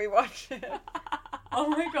live where we watch it. Oh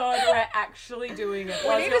my god, we're actually doing it.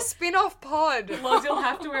 We need a spin-off pod. Loz, you'll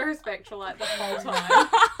have to wear a spectralite the whole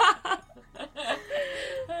time.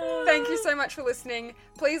 Thank you so much for listening.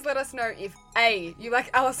 Please let us know if A, you like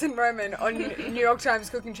Alison Roman on New York Times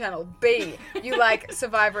Cooking Channel. B, you like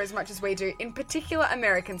Survivor as much as we do. In particular,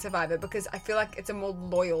 American Survivor, because I feel like it's a more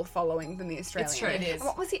loyal following than the Australian. It's true. It is. And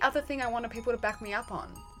what was the other thing I wanted people to back me up on?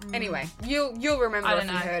 Anyway, you'll remember I if don't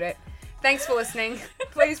you know. heard it. Thanks for listening.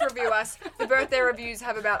 Please review us. The birthday reviews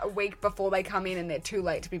have about a week before they come in, and they're too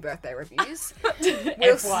late to be birthday reviews.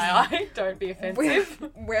 FYI, don't be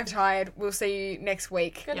offensive. We're tired. We'll see you next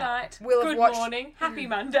week. Good night. We'll have Good watched- morning. Happy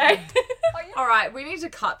Monday. All right, we need to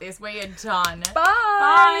cut this. We are done.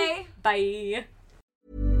 Bye. Bye.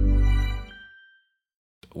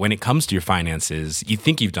 When it comes to your finances, you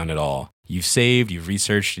think you've done it all. You've saved, you've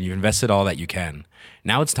researched, and you've invested all that you can.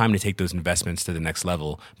 Now it's time to take those investments to the next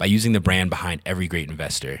level by using the brand behind every great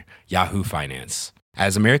investor, Yahoo Finance.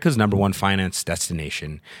 As America's #1 finance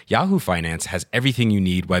destination, Yahoo Finance has everything you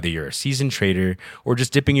need, whether you're a seasoned trader or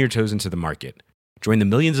just dipping your toes into the market. Join the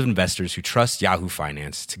millions of investors who trust Yahoo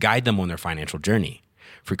Finance to guide them on their financial journey.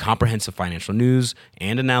 For comprehensive financial news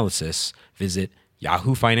and analysis, visit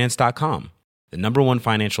yahoofinance.com, the #1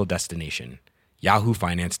 financial destination,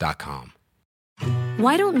 yahoofinance.com.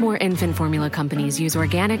 Why don't more infant formula companies use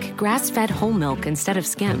organic, grass-fed whole milk instead of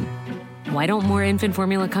skim? Why don't more infant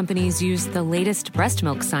formula companies use the latest breast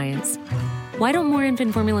milk science? Why don't more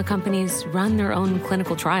infant formula companies run their own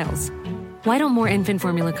clinical trials? Why don't more infant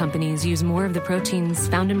formula companies use more of the proteins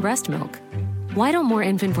found in breast milk? Why don't more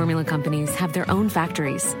infant formula companies have their own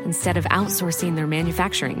factories instead of outsourcing their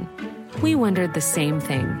manufacturing? We wondered the same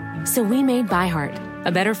thing. So we made ByHeart,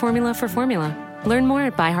 a better formula for formula. Learn more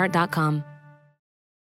at byheart.com.